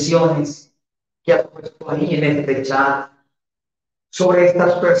intenciones que has puesto ahí en este chat, sobre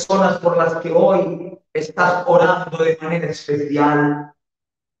estas personas por las que hoy estás orando de manera especial.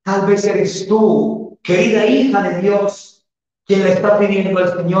 Tal vez eres tú, querida hija de Dios, quien le está pidiendo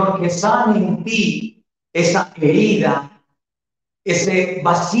al Señor que sane en ti esa herida, ese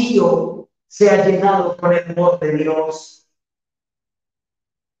vacío sea llenado con el amor de Dios.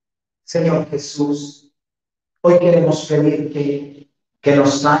 Señor Jesús, hoy queremos pedirte que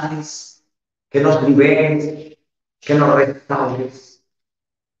nos sanes, que nos liberes, que nos restaures.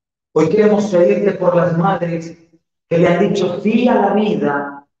 Hoy queremos pedirte por las madres que le han dicho sí a la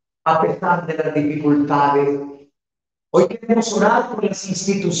vida a pesar de las dificultades. Hoy queremos orar por las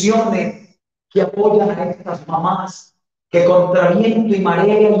instituciones que apoyan a estas mamás que contra viento y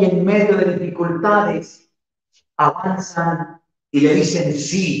marea y en medio de dificultades avanzan y le dicen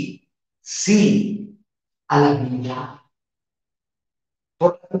sí, sí a la vida.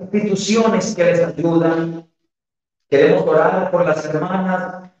 Por las instituciones que les ayudan, queremos orar por las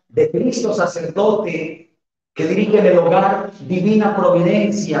hermanas de Cristo sacerdote que dirigen el hogar Divina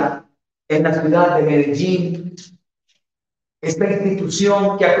Providencia en la ciudad de Medellín. Esta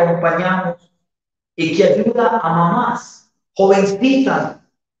institución que acompañamos y que ayuda a mamás jovencitas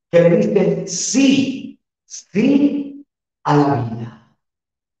que le dicen sí, sí a la vida.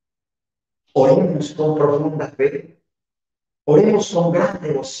 Oremos con profunda fe, oremos con gran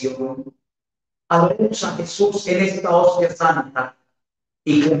devoción, adoremos a Jesús en esta hostia santa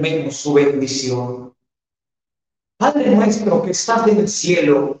y clamemos su bendición. Padre nuestro que estás en el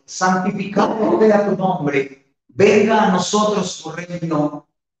cielo, santificado sea tu nombre, venga a nosotros tu reino,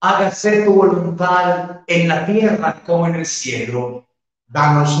 hágase tu voluntad en la tierra como en el cielo.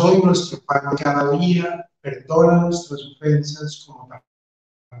 Danos hoy nuestro pan cada día, perdona nuestras ofensas como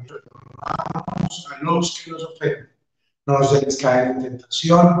también perdonamos a los que nos ofenden. No nos dejes caer en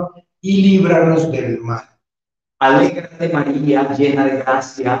tentación y líbranos del mal. Alégrate María, llena de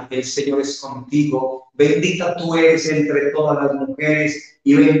gracia, el Señor es contigo. Bendita tú eres entre todas las mujeres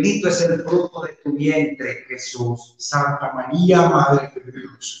y bendito es el fruto de tu vientre, Jesús. Santa María, Madre de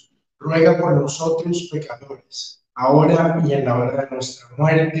Dios, ruega por nosotros pecadores, ahora y en la hora de nuestra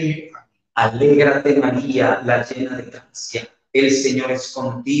muerte. Amén. Alégrate María, la llena de gracia, el Señor es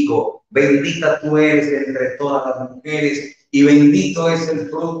contigo, bendita tú eres entre todas las mujeres, y bendito es el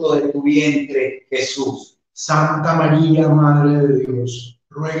fruto de tu vientre, Jesús. Santa María, Madre de Dios,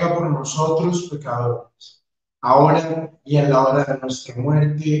 ruega por nosotros pecadores, ahora y en la hora de nuestra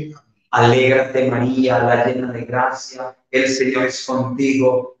muerte. Amén. Alégrate María, la llena de gracia, el Señor es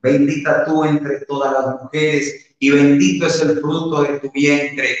contigo, bendita tú entre todas las mujeres, y bendito es el fruto de tu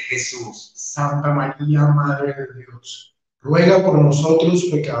vientre, Jesús. Santa María, Madre de Dios, ruega por nosotros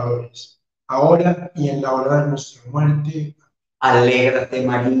pecadores, ahora y en la hora de nuestra muerte. Alégrate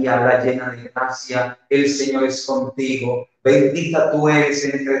María, la llena de gracia, el Señor es contigo, bendita tú eres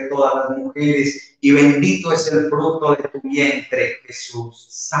entre todas las mujeres, y bendito es el fruto de tu vientre, Jesús.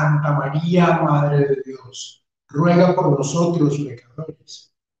 Santa María, Madre de Dios, ruega por nosotros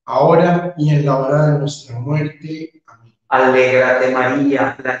pecadores, ahora y en la hora de nuestra muerte. Amén. Alégrate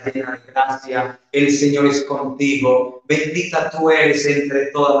María, la llena de gracia, el Señor es contigo, bendita tú eres entre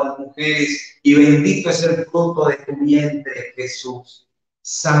todas las mujeres, y bendito es el fruto de tu vientre, Jesús.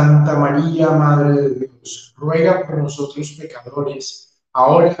 Santa María, Madre de Dios, ruega por nosotros pecadores,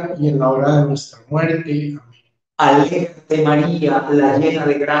 ahora y en la hora de nuestra muerte. Amén. Alégrate María, la llena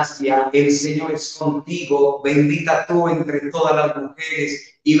de gracia, el Señor es contigo, bendita tú entre todas las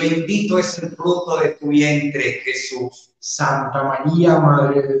mujeres, y bendito es el fruto de tu vientre, Jesús. Santa María,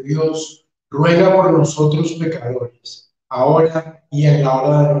 Madre de Dios, ruega por nosotros pecadores, ahora y en la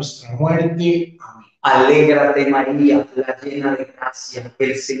hora de nuestra muerte. Amén. Alégrate María, la llena de gracia,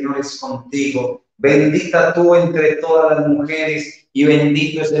 el Señor es contigo, bendita tú entre todas las mujeres, y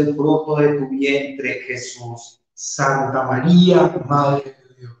bendito es el fruto de tu vientre, Jesús. Santa María, Madre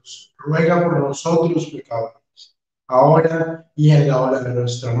de Dios, ruega por nosotros pecadores, ahora y en la hora de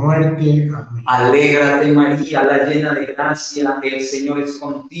nuestra muerte. Amén. Alégrate María, la llena de gracia, el Señor es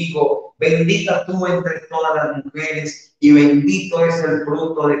contigo, bendita tú entre todas las mujeres, y bendito es el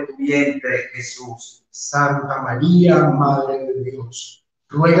fruto de tu vientre, Jesús. Santa María, Madre de Dios,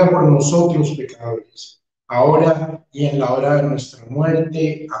 ruega por nosotros pecadores, ahora y en la hora de nuestra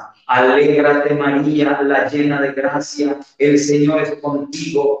muerte. Amén. Alégrate María, la llena de gracia, el Señor es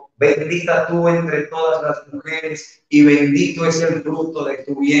contigo, bendita tú entre todas las mujeres, y bendito es el fruto de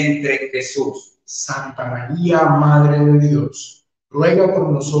tu vientre, Jesús. Santa María, Madre de Dios, ruega por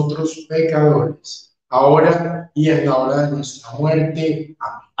nosotros pecadores, ahora y en la hora de nuestra muerte.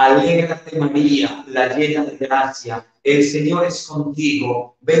 Amén. Alégrate María, la llena de gracia, el Señor es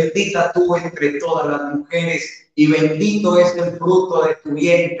contigo, bendita tú entre todas las mujeres, y bendito es el fruto de tu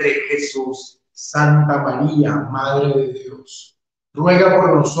vientre, Jesús. Santa María, Madre de Dios, ruega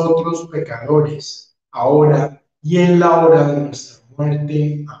por nosotros pecadores, ahora y en la hora de nuestra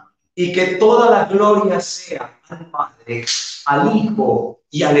muerte. Amén. Y que toda la gloria sea al Padre, al Hijo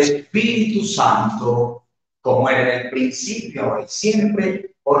y al Espíritu Santo, como era en el principio, ahora y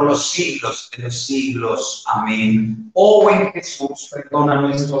siempre, por los siglos de los siglos. Amén. Oh buen Jesús, perdona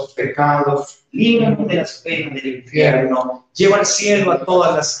nuestros pecados, líbranos de las penas del infierno, lleva al cielo a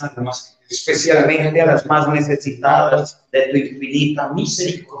todas las almas, especialmente a las más necesitadas de tu infinita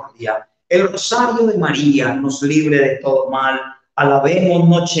misericordia. El rosario de María nos libre de todo mal. Alabemos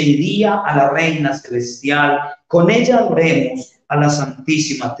noche y día a la Reina Celestial. Con ella adoremos a la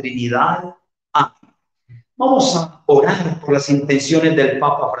Santísima Trinidad. Amén. Vamos a orar por las intenciones del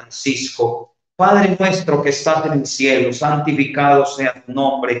Papa Francisco. Padre nuestro que estás en el cielo, santificado sea tu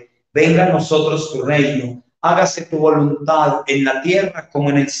nombre. Venga a nosotros tu reino. Hágase tu voluntad en la tierra como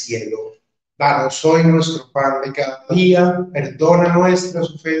en el cielo. Danos hoy nuestro pan de cada día. Perdona nuestras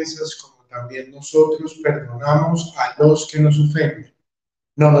ofensas como también nosotros perdonamos a los que nos ofenden.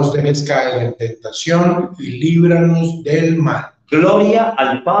 No nos dejes caer en tentación y líbranos del mal. Gloria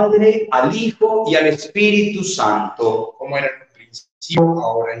al Padre, al Hijo y al Espíritu Santo. Como era en el principio,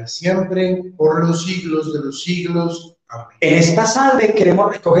 ahora y siempre, por los siglos de los siglos. Amén. En esta salve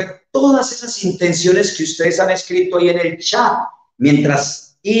queremos recoger todas esas intenciones que ustedes han escrito ahí en el chat.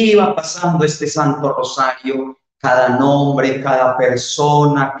 Mientras iba pasando este Santo Rosario, cada nombre, cada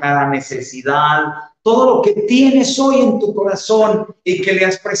persona, cada necesidad, todo lo que tienes hoy en tu corazón y que le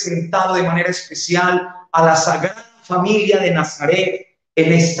has presentado de manera especial a la Sagrada Familia de Nazaret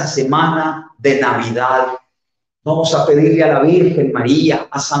en esta semana de Navidad. Vamos a pedirle a la Virgen María,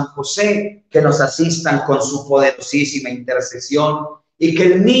 a San José, que nos asistan con su poderosísima intercesión y que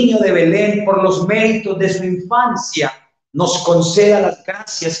el niño de Belén, por los méritos de su infancia, nos conceda las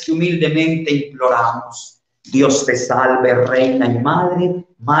gracias que humildemente imploramos. Dios te salve, Reina y Madre,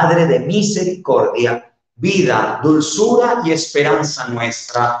 Madre de misericordia, vida, dulzura y esperanza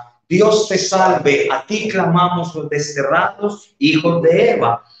nuestra. Dios te salve, a ti clamamos los desterrados, hijos de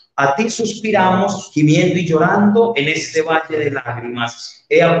Eva. A ti suspiramos, gimiendo y llorando en este valle de lágrimas.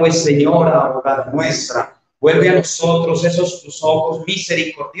 Ea pues, Señora, abogada nuestra, vuelve a nosotros esos tus ojos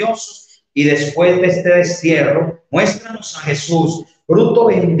misericordiosos, y después de este destierro, muéstranos a Jesús, fruto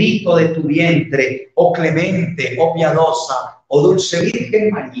bendito de tu vientre, oh clemente, oh piadosa, oh dulce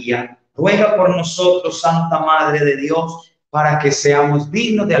Virgen María. Ruega por nosotros, Santa Madre de Dios, para que seamos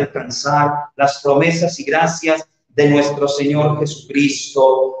dignos de alcanzar las promesas y gracias de nuestro Señor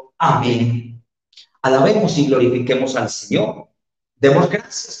Jesucristo. Amén. Alabemos y glorifiquemos al Señor. Demos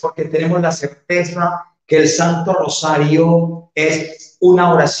gracias porque tenemos la certeza que el Santo Rosario es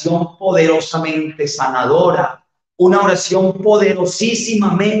una oración poderosamente sanadora, una oración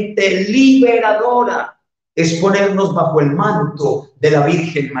poderosísimamente liberadora. Es ponernos bajo el manto de la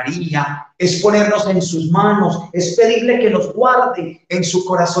Virgen María, es ponernos en sus manos, es pedirle que nos guarde en su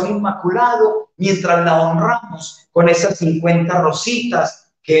corazón inmaculado mientras la honramos con esas 50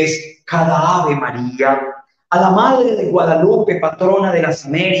 rositas que es cada Ave María. A la Madre de Guadalupe, patrona de las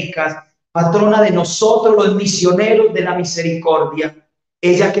Américas, patrona de nosotros los misioneros de la misericordia,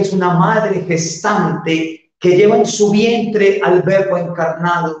 ella que es una madre gestante que lleva en su vientre al Verbo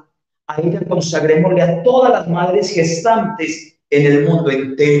encarnado, a ella consagrémosle a todas las madres gestantes en el mundo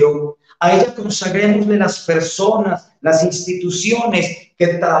entero. A ella consagrémosle las personas, las instituciones que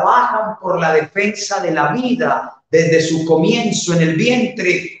trabajan por la defensa de la vida desde su comienzo en el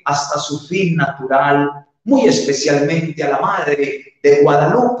vientre hasta su fin natural. Muy especialmente a la Madre de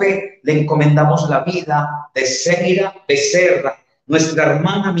Guadalupe le encomendamos la vida de Ceira Becerra, nuestra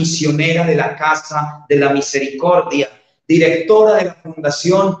hermana misionera de la Casa de la Misericordia, directora de la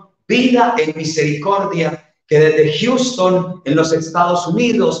Fundación Vida en Misericordia, que desde Houston, en los Estados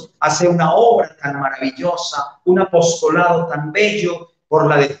Unidos, hace una obra tan maravillosa, un apostolado tan bello por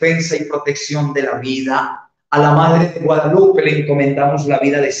la defensa y protección de la vida. A la Madre de Guadalupe le encomendamos la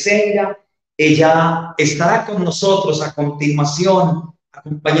vida de Ceira. Ella estará con nosotros a continuación,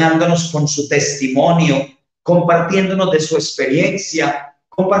 acompañándonos con su testimonio, compartiéndonos de su experiencia,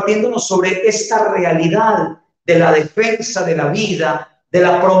 compartiéndonos sobre esta realidad de la defensa de la vida, de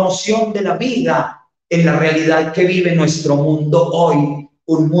la promoción de la vida en la realidad que vive nuestro mundo hoy.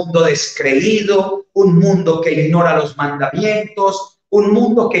 Un mundo descreído, un mundo que ignora los mandamientos, un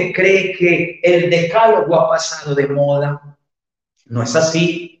mundo que cree que el decálogo ha pasado de moda. No es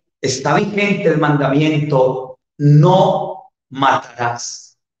así. Está vigente el mandamiento: no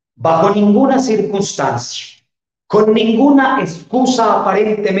matarás. Bajo ninguna circunstancia, con ninguna excusa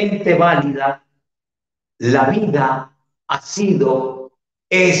aparentemente válida, la vida ha sido,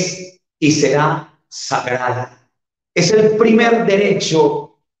 es y será sagrada. Es el primer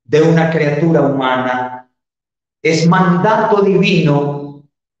derecho de una criatura humana. Es mandato divino: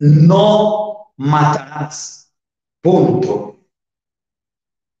 no matarás. Punto.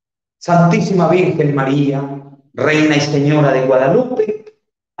 Santísima Virgen María, Reina y Señora de Guadalupe,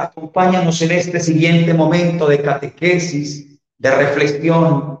 acompáñanos en este siguiente momento de catequesis, de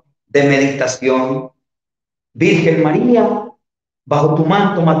reflexión, de meditación. Virgen María, bajo tu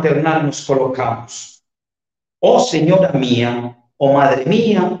manto maternal nos colocamos. Oh Señora mía, oh Madre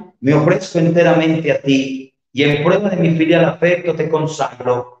mía, me ofrezco enteramente a ti, y en prueba de mi filial afecto te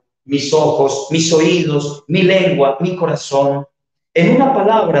consagro mis ojos, mis oídos, mi lengua, mi corazón, en una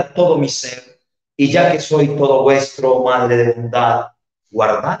palabra todo mi ser. Y ya que soy todo vuestro, oh Madre de bondad,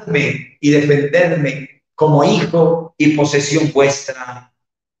 guardadme y defenderme como hijo y posesión vuestra.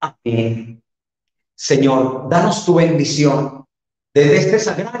 Amén. Señor, danos tu bendición. Desde este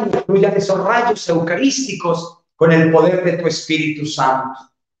sagrario fluyan esos rayos eucarísticos con el poder de tu Espíritu Santo.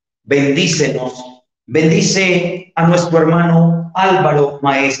 Bendícenos. Bendice a nuestro hermano Álvaro,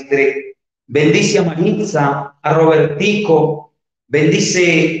 maestre. Bendice a Maritza, a Robertico.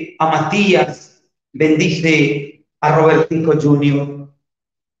 Bendice a Matías. Bendice a Robertico Junior.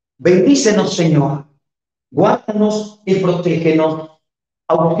 Bendícenos, Señor. Guárdanos y protégenos.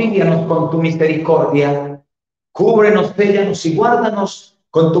 Auxílianos con tu misericordia. Cúbrenos, séllanos y guárdanos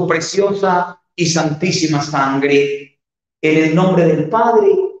con tu preciosa y santísima sangre. En el nombre del Padre,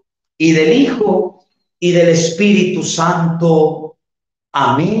 y del Hijo, y del Espíritu Santo.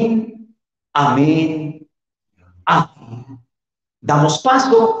 Amén, amén, amén. Damos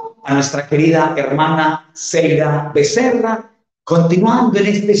paso a nuestra querida hermana Ceira Becerra, continuando en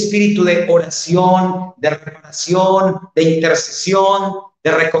este espíritu de oración, de reparación, de intercesión,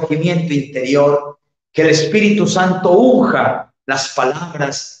 de recogimiento interior. Que el Espíritu Santo unja las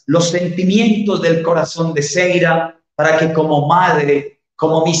palabras, los sentimientos del corazón de Ceira, para que como madre,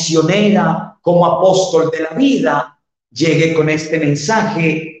 como misionera, como apóstol de la vida, llegue con este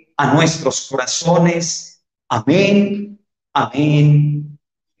mensaje a nuestros corazones. Amén, amén,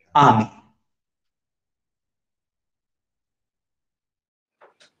 amén.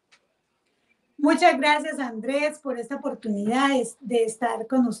 Muchas gracias, Andrés, por esta oportunidad de estar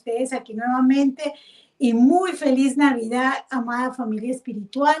con ustedes aquí nuevamente. Y muy feliz Navidad, amada familia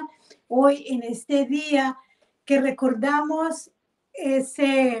espiritual. Hoy, en este día que recordamos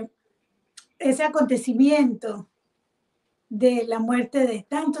ese acontecimiento de la muerte de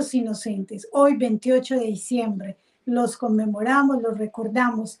tantos inocentes. Hoy, 28 de diciembre, los conmemoramos, los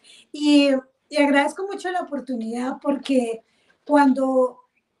recordamos. Y agradezco mucho la oportunidad porque cuando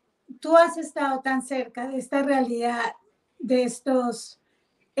tú has estado tan cerca de esta realidad, de estos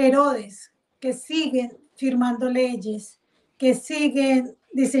Herodes que siguen firmando leyes, que siguen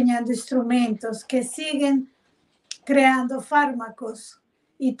diseñando instrumentos, que siguen creando fármacos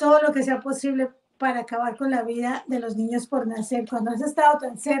y todo lo que sea posible para acabar con la vida de los niños por nacer. Cuando has estado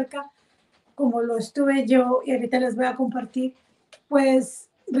tan cerca como lo estuve yo, y ahorita les voy a compartir, pues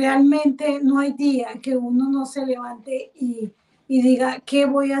realmente no hay día que uno no se levante y diga, ¿qué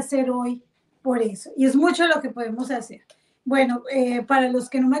voy a hacer hoy por eso? Y es mucho lo que podemos hacer. Bueno, para los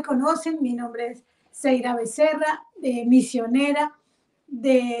que no me conocen, mi nombre es ᴍɪʌᴜ Becerra, misionera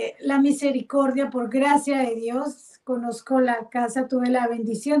de la Misericordia, por gracia de Dios. Conozco la casa, tuve la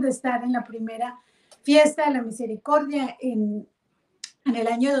bendición de estar en la primera fiesta de la Misericordia en el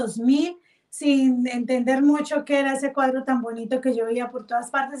año 2000, sin entender mucho qué era ese cuadro tan bonito que yo veía por todas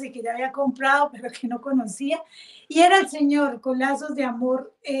partes y que ya había comprado, pero que no conocía. Y era el Señor con lazos de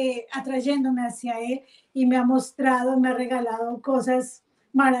amor atrayéndome hacia Él, y me ha mostrado, me ha regalado cosas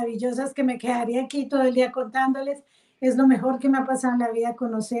maravillosas que me quedaría aquí todo el día contándoles. Es lo mejor que me ha pasado en la vida,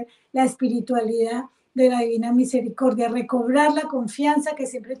 conocer la espiritualidad de la Divina Misericordia, recobrar la confianza que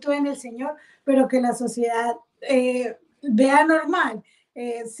siempre tuve en el Señor, pero que la sociedad vea normal.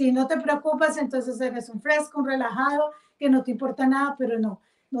 Si no te preocupas, entonces eres un fresco, un relajado, que no te importa nada, pero no.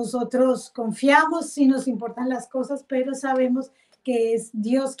 Nosotros confiamos, sí nos importan las cosas, pero sabemos que es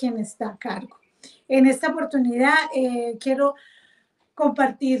Dios quien está a cargo. En esta oportunidad quiero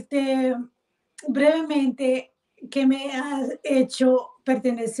compartirte brevemente qué me ha hecho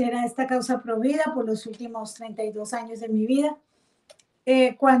pertenecer a esta causa Provida por los últimos 32 años de mi vida.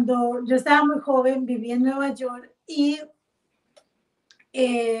 Cuando yo estaba muy joven, viví en Nueva York y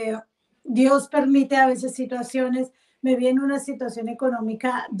Dios permite a veces situaciones. Me vi en una situación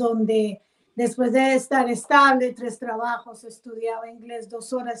económica donde después de estar estable, 3 trabajos, estudiaba inglés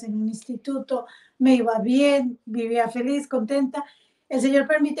 2 horas en un instituto, me iba bien, vivía feliz, contenta. El Señor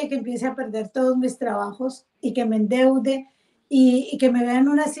permite que empiece a perder todos mis trabajos y que me endeude y que me vea en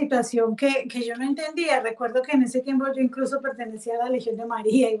una situación que yo no entendía. Recuerdo que en ese tiempo yo incluso pertenecía a la Legión de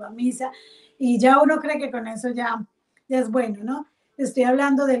María, iba a misa, y ya uno cree que con eso ya es bueno, ¿no? Estoy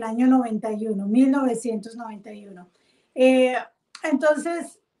hablando del año 91, 1991.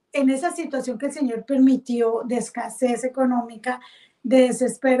 Entonces, en esa situación que el Señor permitió de escasez económica, de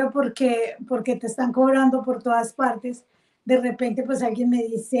desespero porque te están cobrando por todas partes, de repente pues alguien me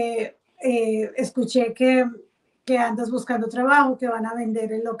dice, escuché que andas buscando trabajo, que van a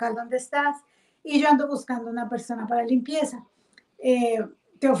vender el local donde estás, y yo ando buscando una persona para limpieza.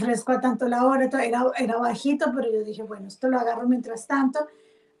 Te ofrezco a tanto la hora, era bajito, pero yo dije, bueno, esto lo agarro mientras tanto.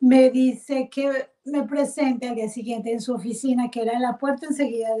 Me dice que me presente al día siguiente en su oficina, que era en la puerta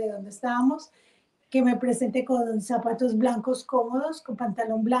enseguida de donde estábamos, que me presente con zapatos blancos cómodos, con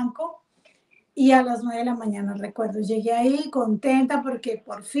pantalón blanco, y a las 9 de la mañana, recuerdo, llegué ahí contenta porque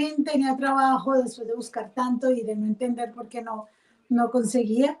por fin tenía trabajo después de buscar tanto y de no entender por qué no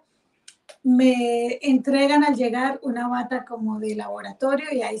conseguía. Me entregan al llegar una bata como de laboratorio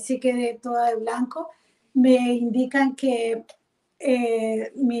y ahí sí quedé toda de blanco. Me indican que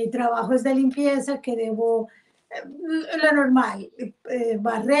mi trabajo es de limpieza, que debo lo normal,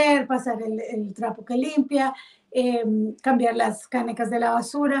 barrer, pasar el trapo que limpia, cambiar las canecas de la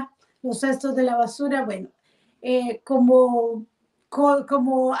basura, los cestos de la basura. Bueno,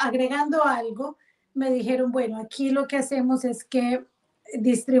 como agregando algo, me dijeron, bueno, aquí lo que hacemos es que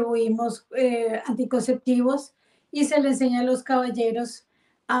distribuimos anticonceptivos y se le enseña a los caballeros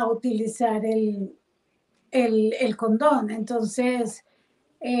a utilizar el condón. Entonces,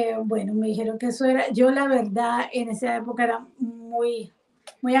 bueno, me dijeron que eso era, yo la verdad en esa época era muy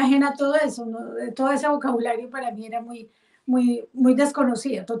ajena a todo eso, ¿no? Todo ese vocabulario para mí era muy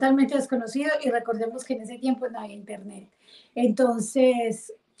desconocido, totalmente desconocido, y recordemos que en ese tiempo no había internet.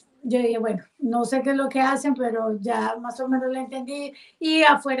 Entonces, yo dije, bueno, no sé qué es lo que hacen, pero ya más o menos lo entendí, y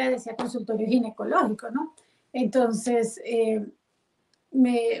afuera decía consultorio ginecológico, ¿no? Entonces,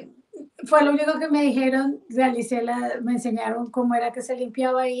 me fue lo único que me dijeron, me enseñaron cómo era que se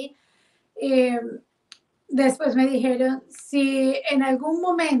limpiaba ahí. Después me dijeron, si en algún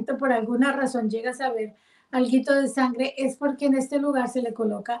momento, por alguna razón, llegas a ver alguito de sangre, es porque en este lugar se le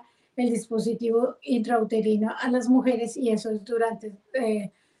coloca el dispositivo intrauterino a las mujeres y eso es durante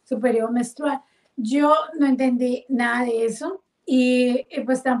su periodo menstrual. Yo no entendí nada de eso y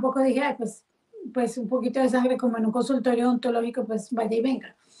pues tampoco dije, ay, pues un poquito de sangre como en un consultorio odontológico, pues vaya y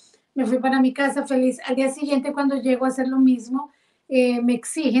venga. Me fui para mi casa feliz. Al día siguiente, cuando llego a hacer lo mismo, me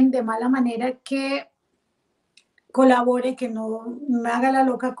exigen de mala manera que colabore, que no me haga la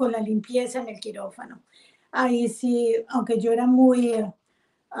loca con la limpieza en el quirófano. Ahí sí, aunque yo era muy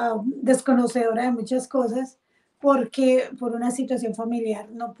desconocedora de muchas cosas, porque por una situación familiar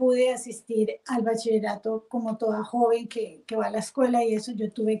no pude asistir al bachillerato como toda joven que va a la escuela y eso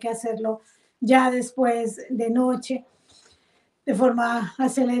yo tuve que hacerlo ya después de noche, de forma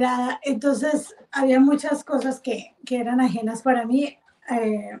acelerada. Entonces, había muchas cosas que eran ajenas para mí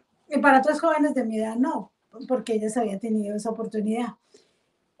y para otros jóvenes de mi edad no, porque ellas habían tenido esa oportunidad.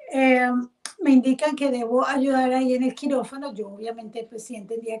 Me indican que debo ayudar ahí en el quirófano. Yo obviamente pues sí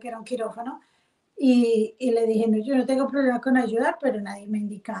entendía que era un quirófano y le dije, no, yo no tengo problema con ayudar, pero nadie me ha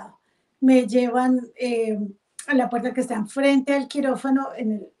indicado. Me llevan a la puerta que está enfrente al quirófano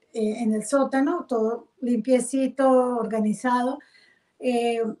en el sótano, todo limpiecito, organizado.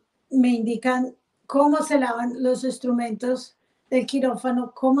 Me indican cómo se lavan los instrumentos del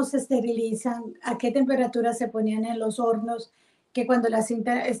quirófano, cómo se esterilizan, a qué temperatura se ponían en los hornos, que cuando la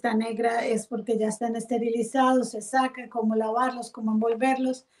cinta está negra es porque ya están esterilizados, se sacan, cómo lavarlos, cómo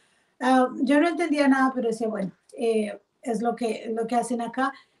envolverlos. Yo no entendía nada, pero decía, bueno, es lo que hacen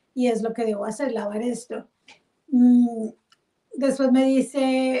acá y es lo que debo hacer, lavar esto. Después me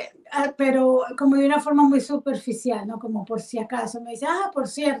dice, pero como de una forma muy superficial, ¿no? Como por si acaso, me dice, por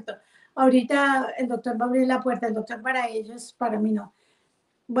cierto, ahorita el doctor va a abrir la puerta, el doctor para ellos, para mí no.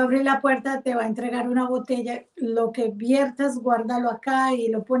 Va a abrir la puerta, te va a entregar una botella, lo que viertas, guárdalo acá y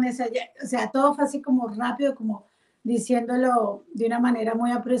lo pones allá. O sea, todo fue así como rápido, como diciéndolo de una manera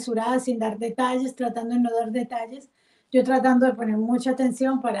muy apresurada, sin dar detalles, tratando de no dar detalles. Yo tratando de poner mucha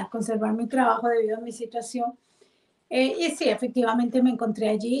atención para conservar mi trabajo debido a mi situación. Y sí, efectivamente me encontré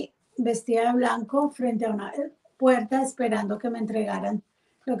allí vestida de blanco frente a una puerta esperando que me entregaran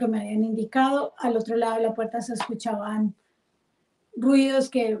lo que me habían indicado. Al otro lado de la puerta se escuchaban ruidos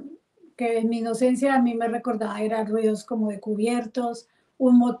que en mi inocencia a mí me recordaba, eran ruidos como de cubiertos,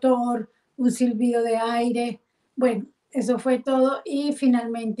 un motor, un silbido de aire. Bueno, eso fue todo y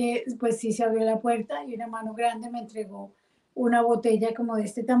finalmente pues sí se abrió la puerta y una mano grande me entregó una botella como de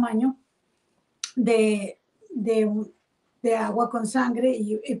este tamaño de, de agua con sangre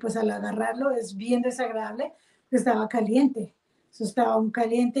y pues al agarrarlo es bien desagradable, estaba caliente, eso estaba un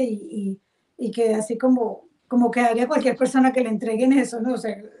caliente y quedé así como quedaría cualquier persona que le entreguen eso, ¿no? O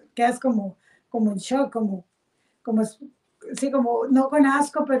sea, quedas como en shock, sí, como no con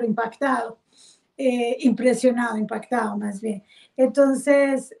asco, pero impactado, impresionado, impactado más bien.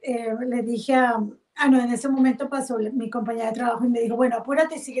 Entonces le dije no, en ese momento pasó mi compañera de trabajo y me dijo, bueno,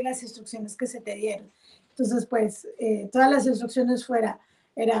 apúrate y sigue las instrucciones que se te dieron. Entonces, pues, todas las instrucciones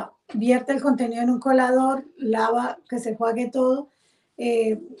era vierte el contenido en un colador, lava, que se juegue todo,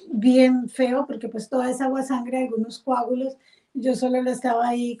 bien feo, porque pues toda esa agua sangre, algunos coágulos, yo solo lo estaba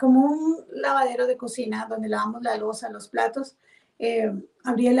ahí como un lavadero de cocina donde lavamos la loza, los platos,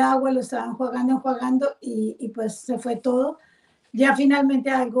 abrí el agua, lo estaba enjuagando y pues se fue todo. Ya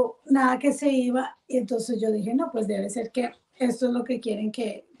finalmente nada que se iba, y entonces yo dije, no, pues debe ser que esto es lo que quieren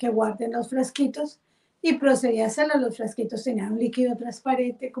que guarden los frasquitos, y procedí a hacerlo. Los frasquitos tenían un líquido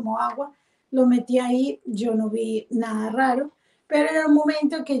transparente como agua, lo metí ahí, yo no vi nada raro, pero en el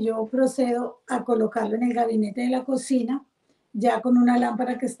momento que yo procedo a colocarlo en el gabinete de la cocina, ya con una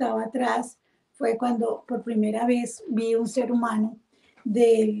lámpara que estaba atrás, fue cuando por primera vez vi un ser humano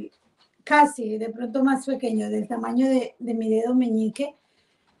del casi de pronto más pequeño, del tamaño de mi dedo meñique.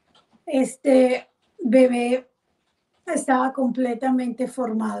 Este bebé estaba completamente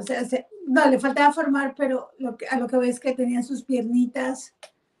formado, o sea, no, le faltaba formar, pero a lo que ves que tenía sus piernitas,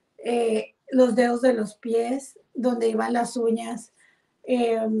 los dedos de los pies, donde iban las uñas,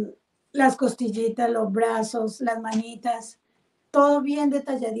 las costillitas, los brazos, las manitas, todo bien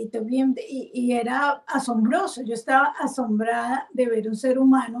detalladito, y era asombroso. Yo estaba asombrada de ver un ser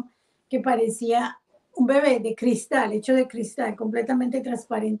humano que parecía un bebé de cristal, hecho de cristal, completamente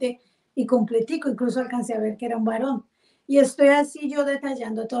transparente y completico. Incluso alcancé a ver que era un varón. Y estoy así yo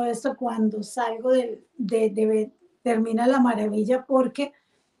detallando todo esto cuando salgo termina la maravilla porque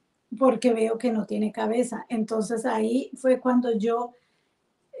veo que no tiene cabeza. Entonces ahí fue cuando yo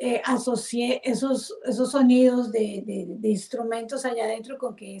asocié esos sonidos de instrumentos allá adentro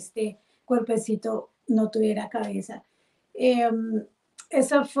con que este cuerpecito no tuviera cabeza.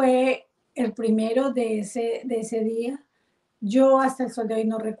 Eso fue el primero de ese día. Yo hasta el sol de hoy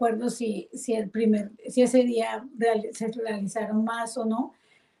no recuerdo si ese día se realizaron más o no.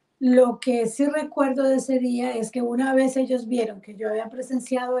 Lo que sí recuerdo de ese día es que una vez ellos vieron que yo había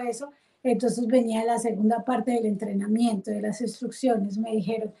presenciado eso, entonces venía la segunda parte del entrenamiento, de las instrucciones. Me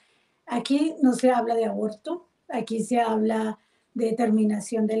dijeron, aquí no se habla de aborto, aquí se habla de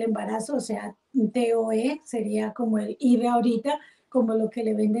terminación del embarazo, o sea, TOE sería como el IVE ahorita, como lo que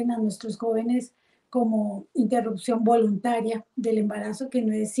le venden a nuestros jóvenes como interrupción voluntaria del embarazo, que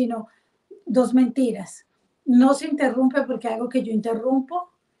no es sino dos mentiras. No se interrumpe porque algo que yo interrumpo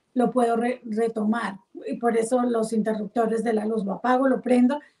lo puedo retomar. Y por eso los interruptores de la luz, lo apago, lo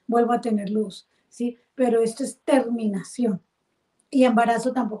prendo, vuelvo a tener luz, ¿sí? Pero esto es terminación. Y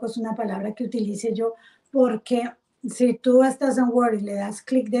embarazo tampoco es una palabra que utilice yo, porque si tú estás en Word y le das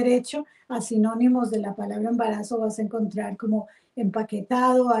clic derecho a sinónimos de la palabra embarazo, vas a encontrar como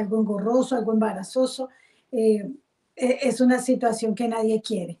empaquetado, algo engorroso, algo embarazoso. Es una situación que nadie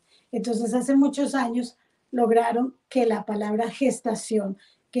quiere. Entonces, hace muchos años lograron que la palabra gestación,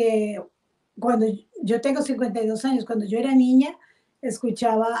 que cuando yo tengo 52 años, cuando yo era niña,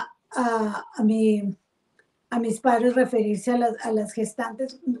 escuchaba a mis padres referirse a las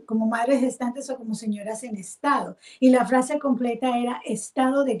gestantes como madres gestantes o como señoras en estado. Y la frase completa era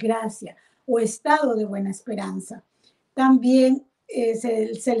estado de gracia o estado de buena esperanza. También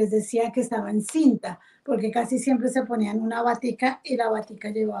se les decía que estaban cinta, porque casi siempre se ponían una batica y la batica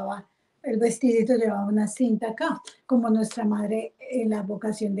llevaba, el vestidito llevaba una cinta acá, como nuestra madre en la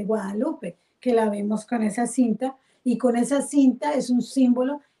vocación de Guadalupe, que la vemos con esa cinta, y con esa cinta es un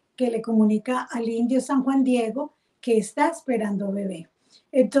símbolo que le comunica al indio San Juan Diego que está esperando bebé.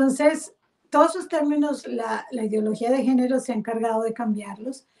 Entonces, todos esos términos, la ideología de género se ha encargado de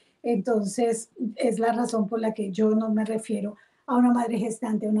cambiarlos. Entonces, es la razón por la que yo no me refiero a una madre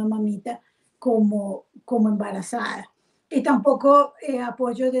gestante, a una mamita, como embarazada. Y tampoco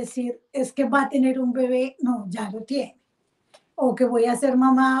apoyo decir, es que va a tener un bebé, no, ya lo tiene. O que voy a ser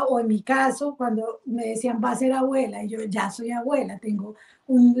mamá, o en mi caso, cuando me decían, va a ser abuela, y yo ya soy abuela, tengo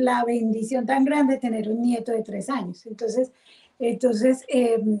la bendición tan grande de tener un nieto de 3 años. Entonces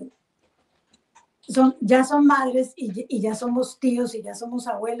ya son madres y ya somos tíos y ya somos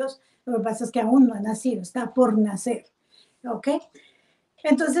abuelos. Lo que pasa es que aún no ha nacido, está por nacer. ¿Ok?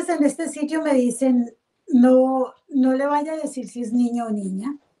 Entonces en este sitio me dicen, no le vaya a decir si es niño o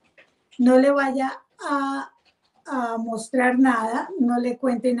niña, no le vaya a mostrar nada, no le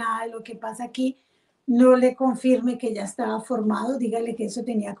cuente nada de lo que pasa aquí, no le confirme que ya estaba formado, dígale que eso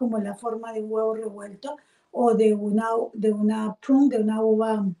tenía como la forma de un huevo revuelto o de una plum, de una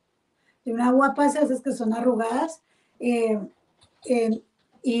uva pasa, esas que son arrugadas, y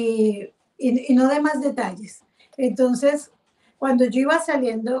no de más detalles. Entonces, cuando yo iba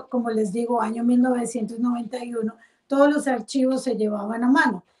saliendo, como les digo, año 1991, todos los archivos se llevaban a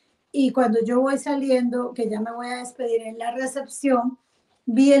mano. Y cuando yo voy saliendo, que ya me voy a despedir en la recepción,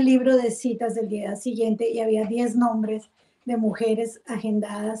 vi el libro de citas del día siguiente y había 10 nombres de mujeres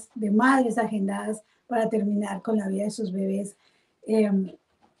agendadas, de madres agendadas para terminar con la vida de sus bebés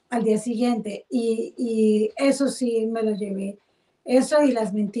al día siguiente. Y eso sí me lo llevé. Eso y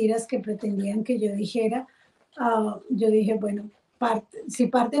las mentiras que pretendían que yo dijera. Yo dije, bueno, si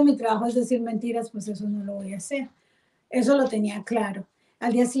parte de mi trabajo es decir mentiras, pues eso no lo voy a hacer. Eso lo tenía claro.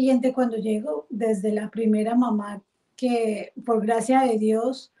 Al día siguiente, cuando llego, desde la primera mamá, que por gracia de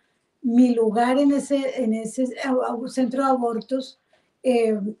Dios, mi lugar en ese centro de abortos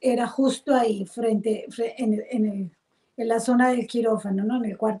era justo ahí, en la zona del quirófano, ¿no? En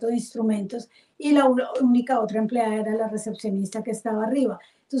el cuarto de instrumentos, y la única otra empleada era la recepcionista que estaba arriba.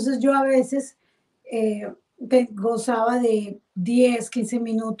 Entonces yo a veces gozaba de 10, 15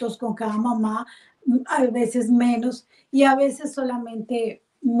 minutos con cada mamá, a veces menos, y a veces solamente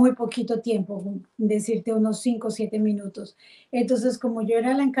muy poquito tiempo, decirte unos 5 o 7 minutos. Entonces, como yo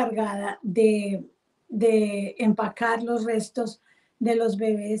era la encargada de empacar los restos de los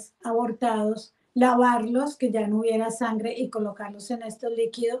bebés abortados, lavarlos, que ya no hubiera sangre, y colocarlos en este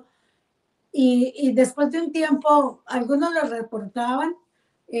líquido, y después de un tiempo, algunos los reportaban,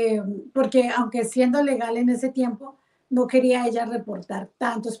 porque aunque siendo legal en ese tiempo, no quería ella reportar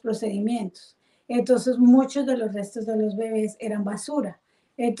tantos procedimientos. Entonces, muchos de los restos de los bebés eran basura.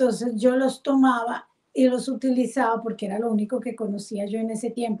 Entonces, yo los tomaba y los utilizaba, porque era lo único que conocía yo en ese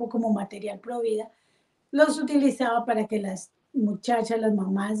tiempo como material pro vida, los utilizaba para que las muchachas, las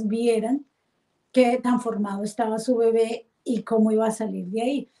mamás vieran qué tan formado estaba su bebé y cómo iba a salir de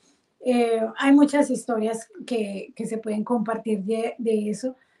ahí. Hay muchas historias que se pueden compartir de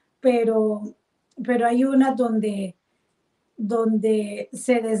eso, pero hay una donde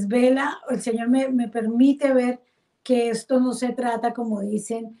se desvela, el Señor me permite ver que esto no se trata, como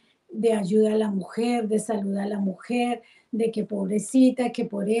dicen, de ayuda a la mujer, de salud a la mujer, de que pobrecita, que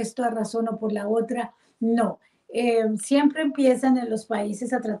por esto razón o por la otra. No, siempre empiezan en los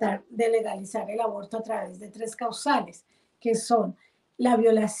países a tratar de legalizar el aborto a través de 3 causales, que son la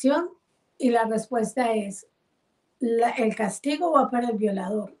violación, y la respuesta es el castigo va para el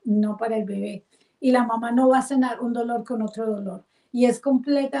violador, no para el bebé. Y la mamá no va a sanar un dolor con otro dolor. Y es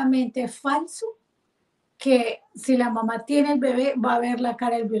completamente falso que si la mamá tiene el bebé, va a ver la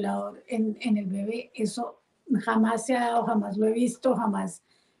cara del violador en el bebé. Eso jamás se ha dado, jamás lo he visto, jamás.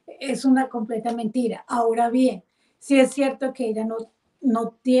 Es una completa mentira. Ahora bien, sí es cierto que ella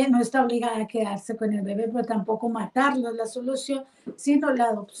no está obligada a quedarse con el bebé, pero tampoco matarlo es la solución, sino la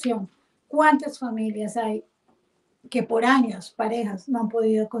adopción. ¿Cuántas familias hay que por años, parejas, no han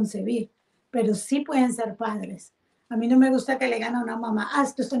podido concebir, pero sí pueden ser padres? A mí no me gusta que le digan a una mamá,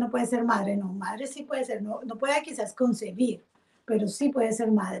 es que usted no puede ser madre. No, madre sí puede ser, no puede quizás concebir, pero sí puede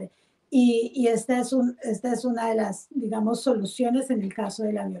ser madre. Y esta es una de las, digamos, soluciones en el caso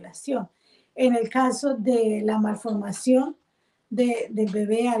de la violación. En el caso de la malformación del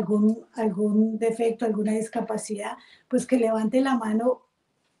bebé, algún defecto, alguna discapacidad, pues que levante la mano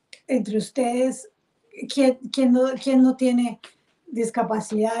entre ustedes. ¿Quién no tiene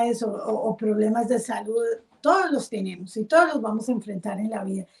discapacidades o problemas de salud? Todos los tenemos y todos los vamos a enfrentar en la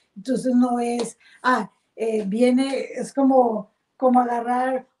vida. Entonces no es, es como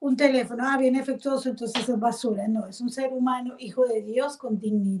agarrar un teléfono, viene defectuoso, entonces es basura. No, es un ser humano, hijo de Dios, con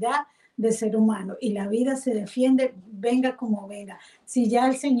dignidad de ser humano. Y la vida se defiende, venga como venga. Si ya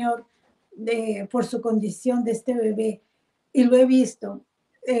el Señor, por su condición de este bebé, y lo he visto,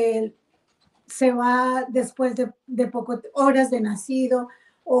 se va después de pocas horas de nacido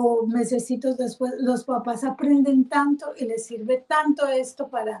o mesecitos después, los papás aprenden tanto y les sirve tanto esto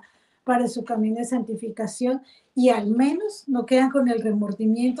para su camino de santificación, y al menos no quedan con el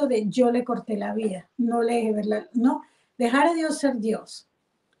remordimiento de yo le corté la vida, no le dejé verla. No, dejar a Dios ser Dios,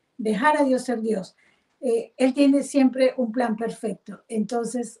 dejar a Dios ser Dios. Él tiene siempre un plan perfecto,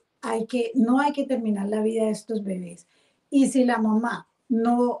 entonces no hay que terminar la vida de estos bebés. Y si la mamá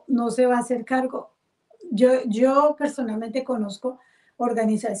no se va a hacer cargo, yo personalmente conozco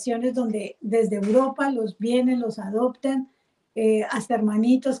organizaciones donde desde Europa los vienen, los adoptan, hasta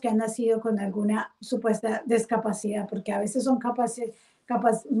hermanitos que han nacido con alguna supuesta discapacidad, porque a veces son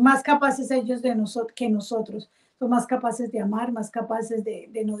más capaces ellos que nosotros. Son más capaces de amar, más capaces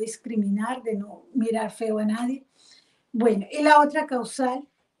de no discriminar, de no mirar feo a nadie. Bueno, y la otra causal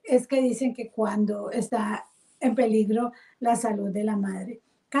es que dicen que cuando está en peligro la salud de la madre.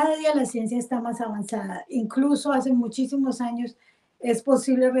 Cada día la ciencia está más avanzada. Incluso hace muchísimos años es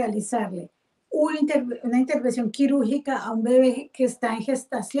posible realizarle una intervención quirúrgica a un bebé que está en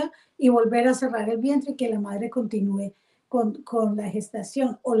gestación y volver a cerrar el vientre y que la madre continúe con la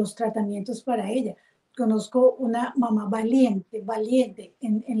gestación o los tratamientos para ella. Conozco una mamá valiente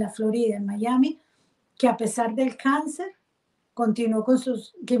en la Florida, en Miami, que a pesar del cáncer continuó con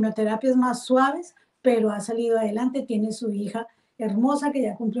sus quimioterapias más suaves, pero ha salido adelante, tiene su hija hermosa que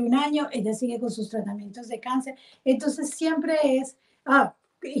ya cumple 1 año, ella sigue con sus tratamientos de cáncer. Entonces siempre es,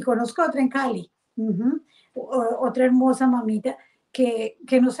 y conozco otra en Cali, otra hermosa mamita que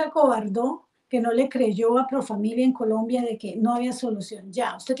no se acobardó, que no le creyó a Profamilia en Colombia de que no había solución.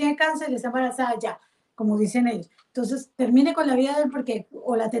 Ya, usted tiene cáncer, está embarazada, ya, como dicen ellos. Entonces termine con la vida de él, porque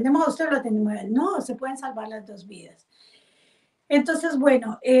o la atendemos a usted o la atendemos a él. No, se pueden salvar las 2 vidas. Entonces,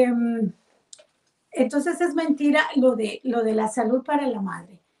 bueno, entonces es mentira lo de la salud para la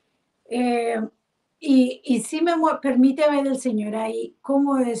madre. Y sí me permite ver el Señor ahí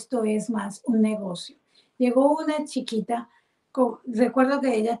cómo esto es más un negocio. Llegó una chiquita, recuerdo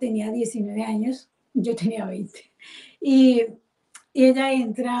que ella tenía 19 años, yo tenía 20, y ella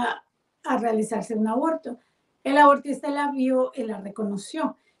entra a realizarse un aborto. El abortista la vio y la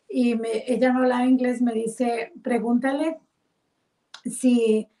reconoció, y ella no hablaba inglés, me dice, pregúntale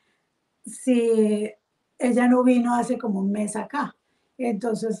si ella no vino hace como 1 mes acá.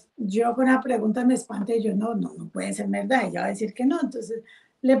 Entonces yo con la pregunta me espanté, yo no puede ser verdad, ella va a decir que no. Entonces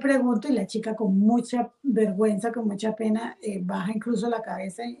le pregunto y la chica con mucha vergüenza, con mucha pena, baja incluso la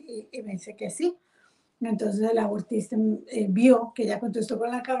cabeza y me dice que sí. Entonces el abortista vio que ella contestó con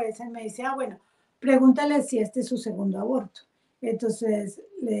la cabeza y me dice, bueno, pregúntale si este es su segundo aborto. Entonces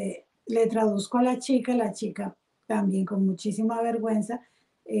le traduzco a la chica también con muchísima vergüenza,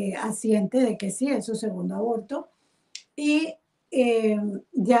 asiente de que sí, es su segundo aborto. Y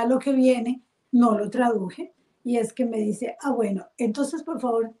ya lo que viene no lo traduje, y es que me dice, bueno, entonces por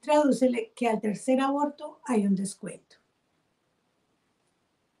favor tradúcele que al tercer aborto hay un descuento.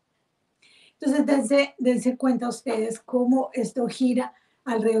 Entonces dense cuenta ustedes cómo esto gira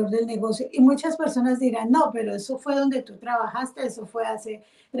alrededor del negocio. Y muchas personas dirán, no, pero eso fue donde tú trabajaste, eso fue hace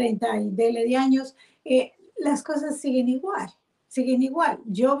 30 y dele de años. Las cosas siguen igual, siguen igual.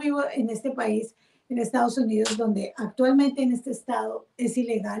 Yo vivo en este país, en Estados Unidos, donde actualmente en este estado es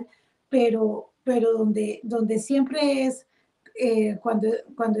ilegal, pero donde siempre es,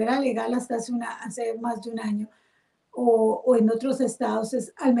 cuando era legal hasta hace más de un año, o en otros estados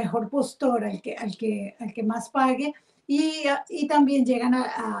es al mejor postor, al que más pague, y también llegan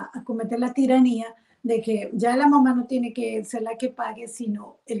a cometer la tiranía de que ya la mamá no tiene que ser la que pague,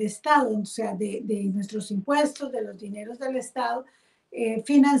 sino el Estado, o sea, de nuestros impuestos, de los dineros del Estado,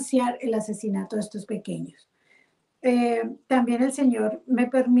 financiar el asesinato de estos pequeños. También el Señor me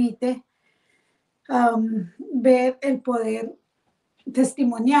permite ver el poder,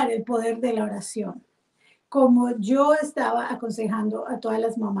 testimoniar el poder de la oración. Como yo estaba aconsejando a todas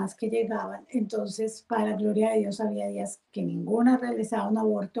las mamás que llegaban, entonces, para gloria de Dios, había días que ninguna realizaba un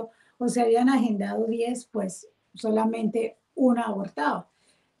aborto, o se habían agendado 10, pues solamente una abortaba.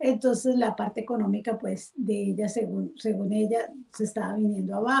 Entonces, la parte económica, pues, de ella, según ella, se estaba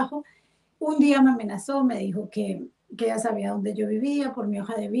viniendo abajo. Un día me amenazó, me dijo que ella sabía dónde yo vivía por mi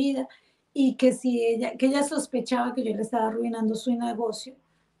hoja de vida, y que que ella sospechaba que yo le estaba arruinando su negocio,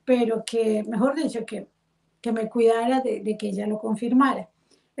 pero que, mejor dicho, que me cuidara de que ella lo confirmara.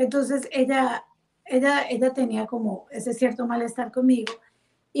 Entonces ella tenía como ese cierto malestar conmigo,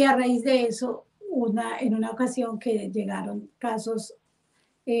 y a raíz de eso, en una ocasión que llegaron casos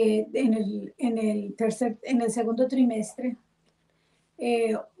en el segundo trimestre,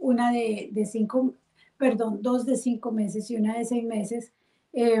 una de 5, perdón, 2 de 5 meses y una de 6 meses,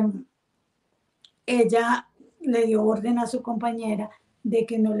 ella le dio orden a su compañera de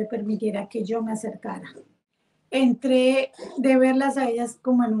que no le permitiera que yo me acercara. Entré de verlas a ellas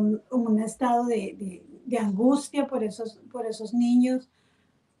como en un estado de angustia por esos niños,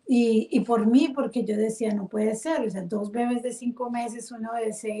 y por mí, porque yo decía, no puede ser, o sea, 2 bebés de 5 meses, uno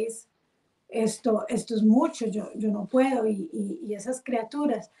de 6, esto es mucho, yo no puedo, y esas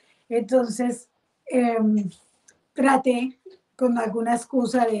criaturas. Entonces, traté con alguna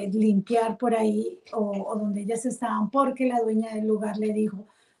excusa de limpiar por ahí, o donde ellas estaban, porque la dueña del lugar le dijo,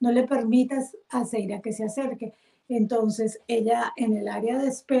 no le permitas a Zīra que se acerque. Entonces, ella en el área de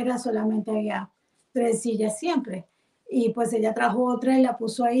espera solamente había 3 sillas siempre, y pues ella trajo otra y la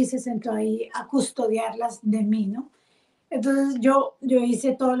puso ahí, se sentó ahí a custodiarlas de mí, ¿no? Entonces yo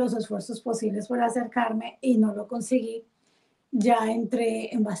hice todos los esfuerzos posibles por acercarme y no lo conseguí. Ya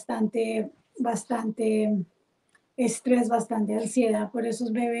entré en bastante estrés, bastante ansiedad por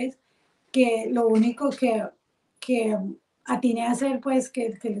esos bebés, que lo único que atiné a hacer, pues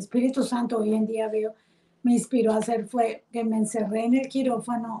que el Espíritu Santo hoy en día veo, me inspiró a hacer, fue que me encerré en el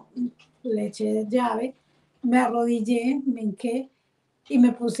quirófano, le eché llave, me arrodillé, me hinqué y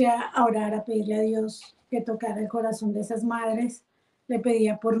me puse a orar, a pedirle a Dios que tocara el corazón de esas madres. Le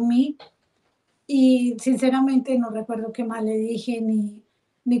pedía por mí, y sinceramente no recuerdo qué más le dije,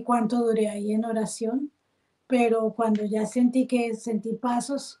 ni cuánto duré ahí en oración, pero cuando ya sentí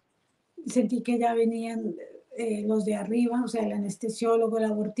pasos, sentí que ya venían los de arriba, o sea, el anestesiólogo, el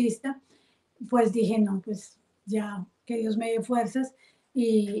abortista, pues dije, no, pues ya, que Dios me dé fuerzas,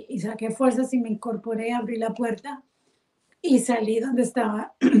 y saqué fuerzas y me incorporé, abrí la puerta y salí donde estaban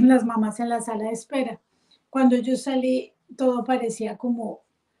las mamás en la sala de espera. Cuando yo salí, todo parecía como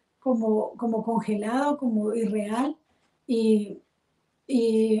congelado, como irreal, y,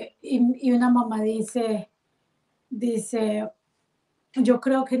 y una mamá dice, yo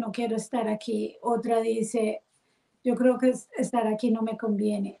creo que no quiero estar aquí. Otra dice, yo creo que estar aquí no me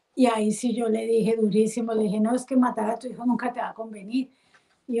conviene. Y ahí sí yo le dije durísimo, le dije, no, es que matar a tu hijo nunca te va a convenir.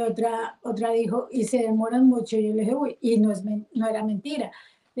 Y otra dijo, y se demoran mucho. Y yo le dije, uy, y no era mentira.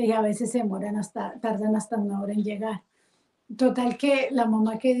 Le dije, a veces tardan hasta 1 hora en llegar. Total que la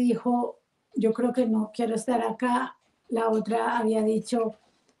mamá que dijo, yo creo que no quiero estar acá, la otra había dicho,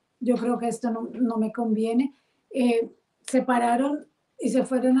 yo creo que esto no me conviene. Se pararon y se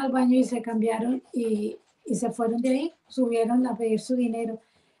fueron al baño y se cambiaron, y se fueron de ahí, subieron a pedir su dinero.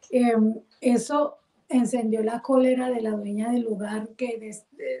 Eso encendió la cólera de la dueña del lugar, que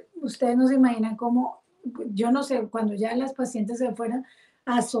ustedes no se imaginan cómo, yo no sé, cuando ya las pacientes se fueron,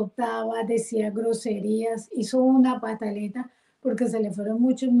 azotaba, decía groserías, hizo una pataleta, porque se le fueron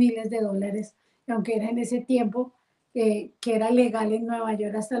muchos miles de dólares, aunque era en ese tiempo que era legal en Nueva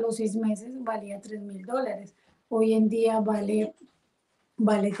York hasta los 6 meses, valía $3,000. hoy en día vale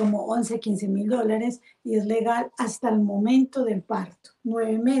como 11, 15 mil dólares y es legal hasta el momento del parto.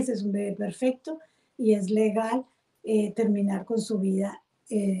 9 meses, un bebé perfecto, y es legal terminar con su vida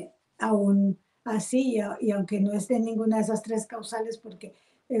aún así, y aunque no esté en ninguna de esas 3 causales, porque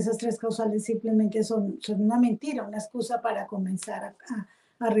esas 3 causales simplemente son una mentira, una excusa para comenzar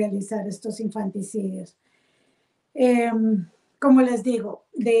a realizar estos infanticidios. Como les digo,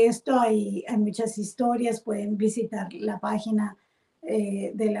 de esto hay muchas historias, pueden visitar la página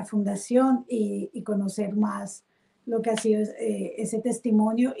de la fundación y conocer más lo que ha sido ese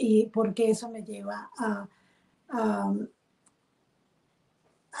testimonio y por qué eso me lleva a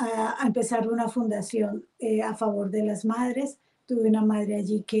empezar una fundación a favor de las madres. Tuve una madre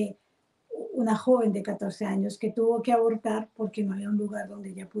allí una joven de 14 años que tuvo que abortar porque no había un lugar donde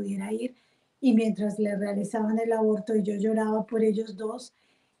ella pudiera ir, y mientras le realizaban el aborto y yo lloraba por ellos dos,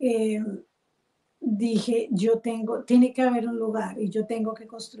 dije, tiene que haber un lugar y yo tengo que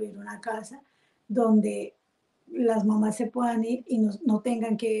construir una casa donde las mamás se puedan ir y no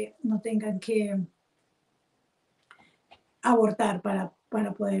tengan que abortar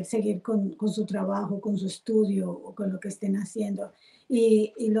para poder seguir con su trabajo, con su estudio o con lo que estén haciendo.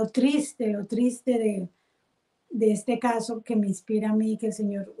 Y lo triste de este caso que me inspira a mí, que el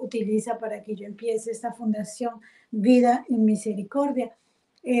Señor utiliza para que yo empiece esta fundación Vida en Misericordia,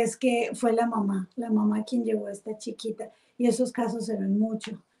 es que fue la mamá quien llevó a esta chiquita. Y esos casos se ven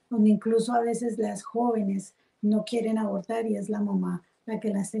mucho, donde incluso a veces las jóvenes no quieren abortar y es la mamá la que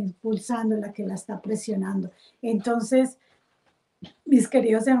la está impulsando, la que la está presionando. Entonces, mis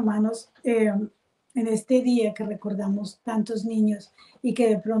queridos hermanos, en este día que recordamos tantos niños y que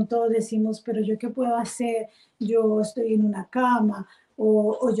de pronto decimos, pero yo qué puedo hacer, yo estoy en una cama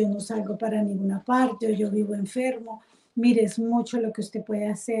o yo no salgo para ninguna parte o yo vivo enfermo. Mire, es mucho lo que usted puede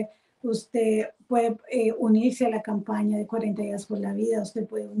hacer. Usted puede unirse a la campaña de 40 días por la vida, usted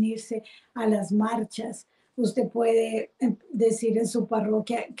puede unirse a las marchas, usted puede decir en su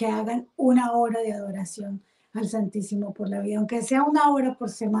parroquia que hagan 1 hora de adoración al Santísimo por la vida, aunque sea 1 hora por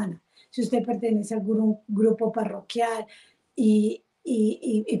semana. Si usted pertenece a algún grupo parroquial y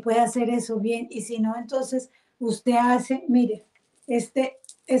puede hacer eso bien, y si no, entonces usted hace, mire,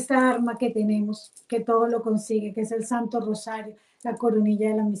 esta arma que tenemos, que todo lo consigue, que es el Santo Rosario, la coronilla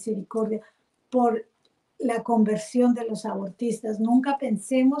de la misericordia, por la conversión de los abortistas. Nunca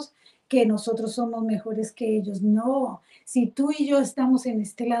pensemos que nosotros somos mejores que ellos. No, si tú y yo estamos en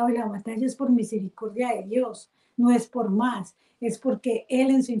este lado de la batalla es por misericordia de Dios, no es por más, es porque Él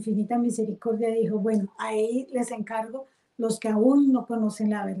en su infinita misericordia dijo, bueno, ahí les encargo los que aún no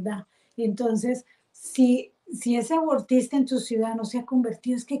conocen la verdad. Y entonces, si ese abortista en tu ciudad no se ha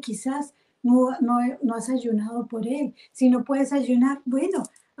convertido, es que quizás no has ayunado por él. Si no puedes ayunar, bueno,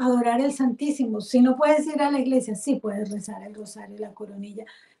 adorar el Santísimo. Si no puedes ir a la iglesia, sí puedes rezar el rosario y la coronilla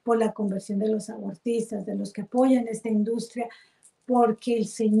por la conversión de los abortistas, de los que apoyan esta industria, porque el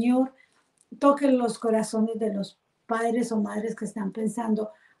Señor toque los corazones de los padres o madres que están pensando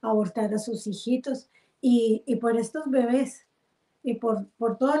abortar a sus hijitos y por estos bebés y por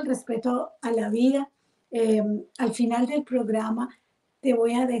todo el respeto a la vida. Al final del programa te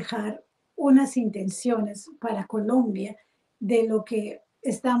voy a dejar unas intenciones para Colombia de lo que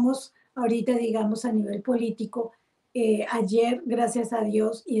estamos ahorita, digamos, a nivel político. Ayer, gracias a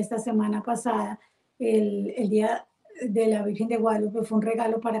Dios, y esta semana pasada, el Día de la Virgen de Guadalupe fue un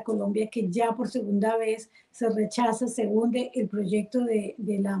regalo para Colombia, que ya por segunda vez se rechaza, se hunde el proyecto de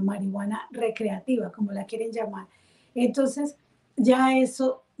la marihuana recreativa, como la quieren llamar. Entonces, ya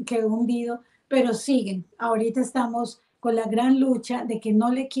eso quedó hundido, pero siguen. Ahorita estamos con la gran lucha de que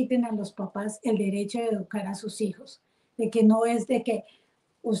no le quiten a los papás el derecho de educar a sus hijos, de que no es de que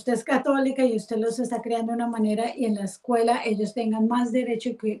usted es católica y usted los está creando de una manera y en la escuela ellos tengan más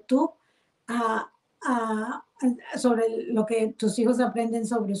derecho que tú sobre lo que tus hijos aprenden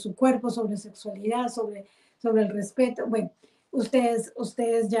sobre su cuerpo, sobre sexualidad, sobre el respeto. Bueno, ustedes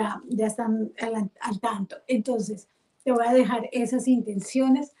ya están al tanto. Entonces, te voy a dejar esas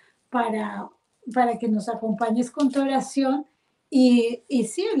intenciones para que nos acompañes con tu oración y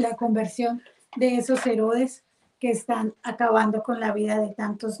sí, la conversión de esos Herodes que están acabando con la vida de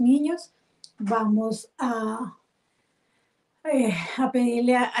tantos niños. Vamos a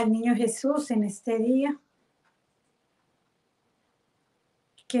pedirle al niño Jesús en este día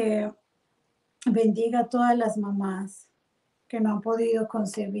que bendiga a todas las mamás que no han podido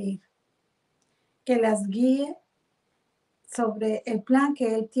concebir, que las guíe sobre el plan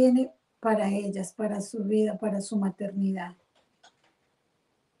que Él tiene para ellas, para su vida, para su maternidad.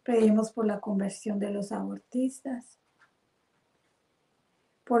 Pedimos por la conversión de los abortistas,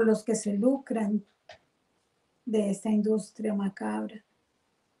 por los que se lucran de esta industria macabra,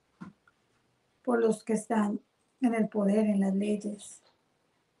 por los que están en el poder, en las leyes,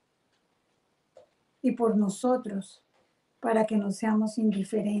 y por nosotros, para que no seamos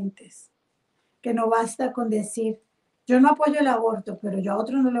indiferentes, que no basta con decir, yo no apoyo el aborto, pero yo a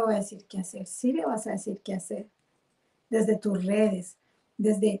otro no le voy a decir qué hacer. Sí le vas a decir qué hacer, desde tus redes,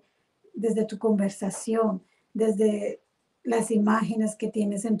 desde tu conversación, desde las imágenes que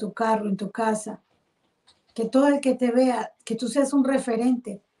tienes en tu carro, en tu casa, que todo el que te vea, que tú seas un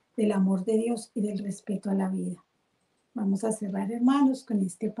referente del amor de Dios y del respeto a la vida. Vamos a cerrar, hermanos, con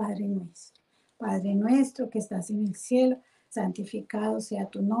este Padre nuestro. Padre nuestro que estás en el cielo, santificado sea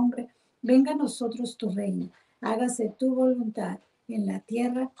tu nombre. Venga a nosotros tu reino. Hágase tu voluntad en la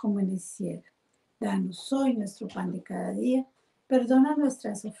tierra como en el cielo. Danos hoy nuestro pan de cada día. Perdona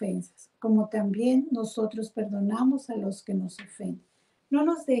nuestras ofensas, como también nosotros perdonamos a los que nos ofenden. No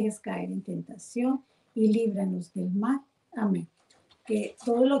nos dejes caer en tentación y líbranos del mal. Amén. Que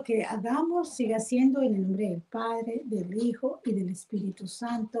todo lo que hagamos siga siendo en el nombre del Padre, del Hijo y del Espíritu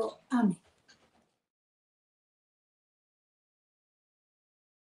Santo. Amén.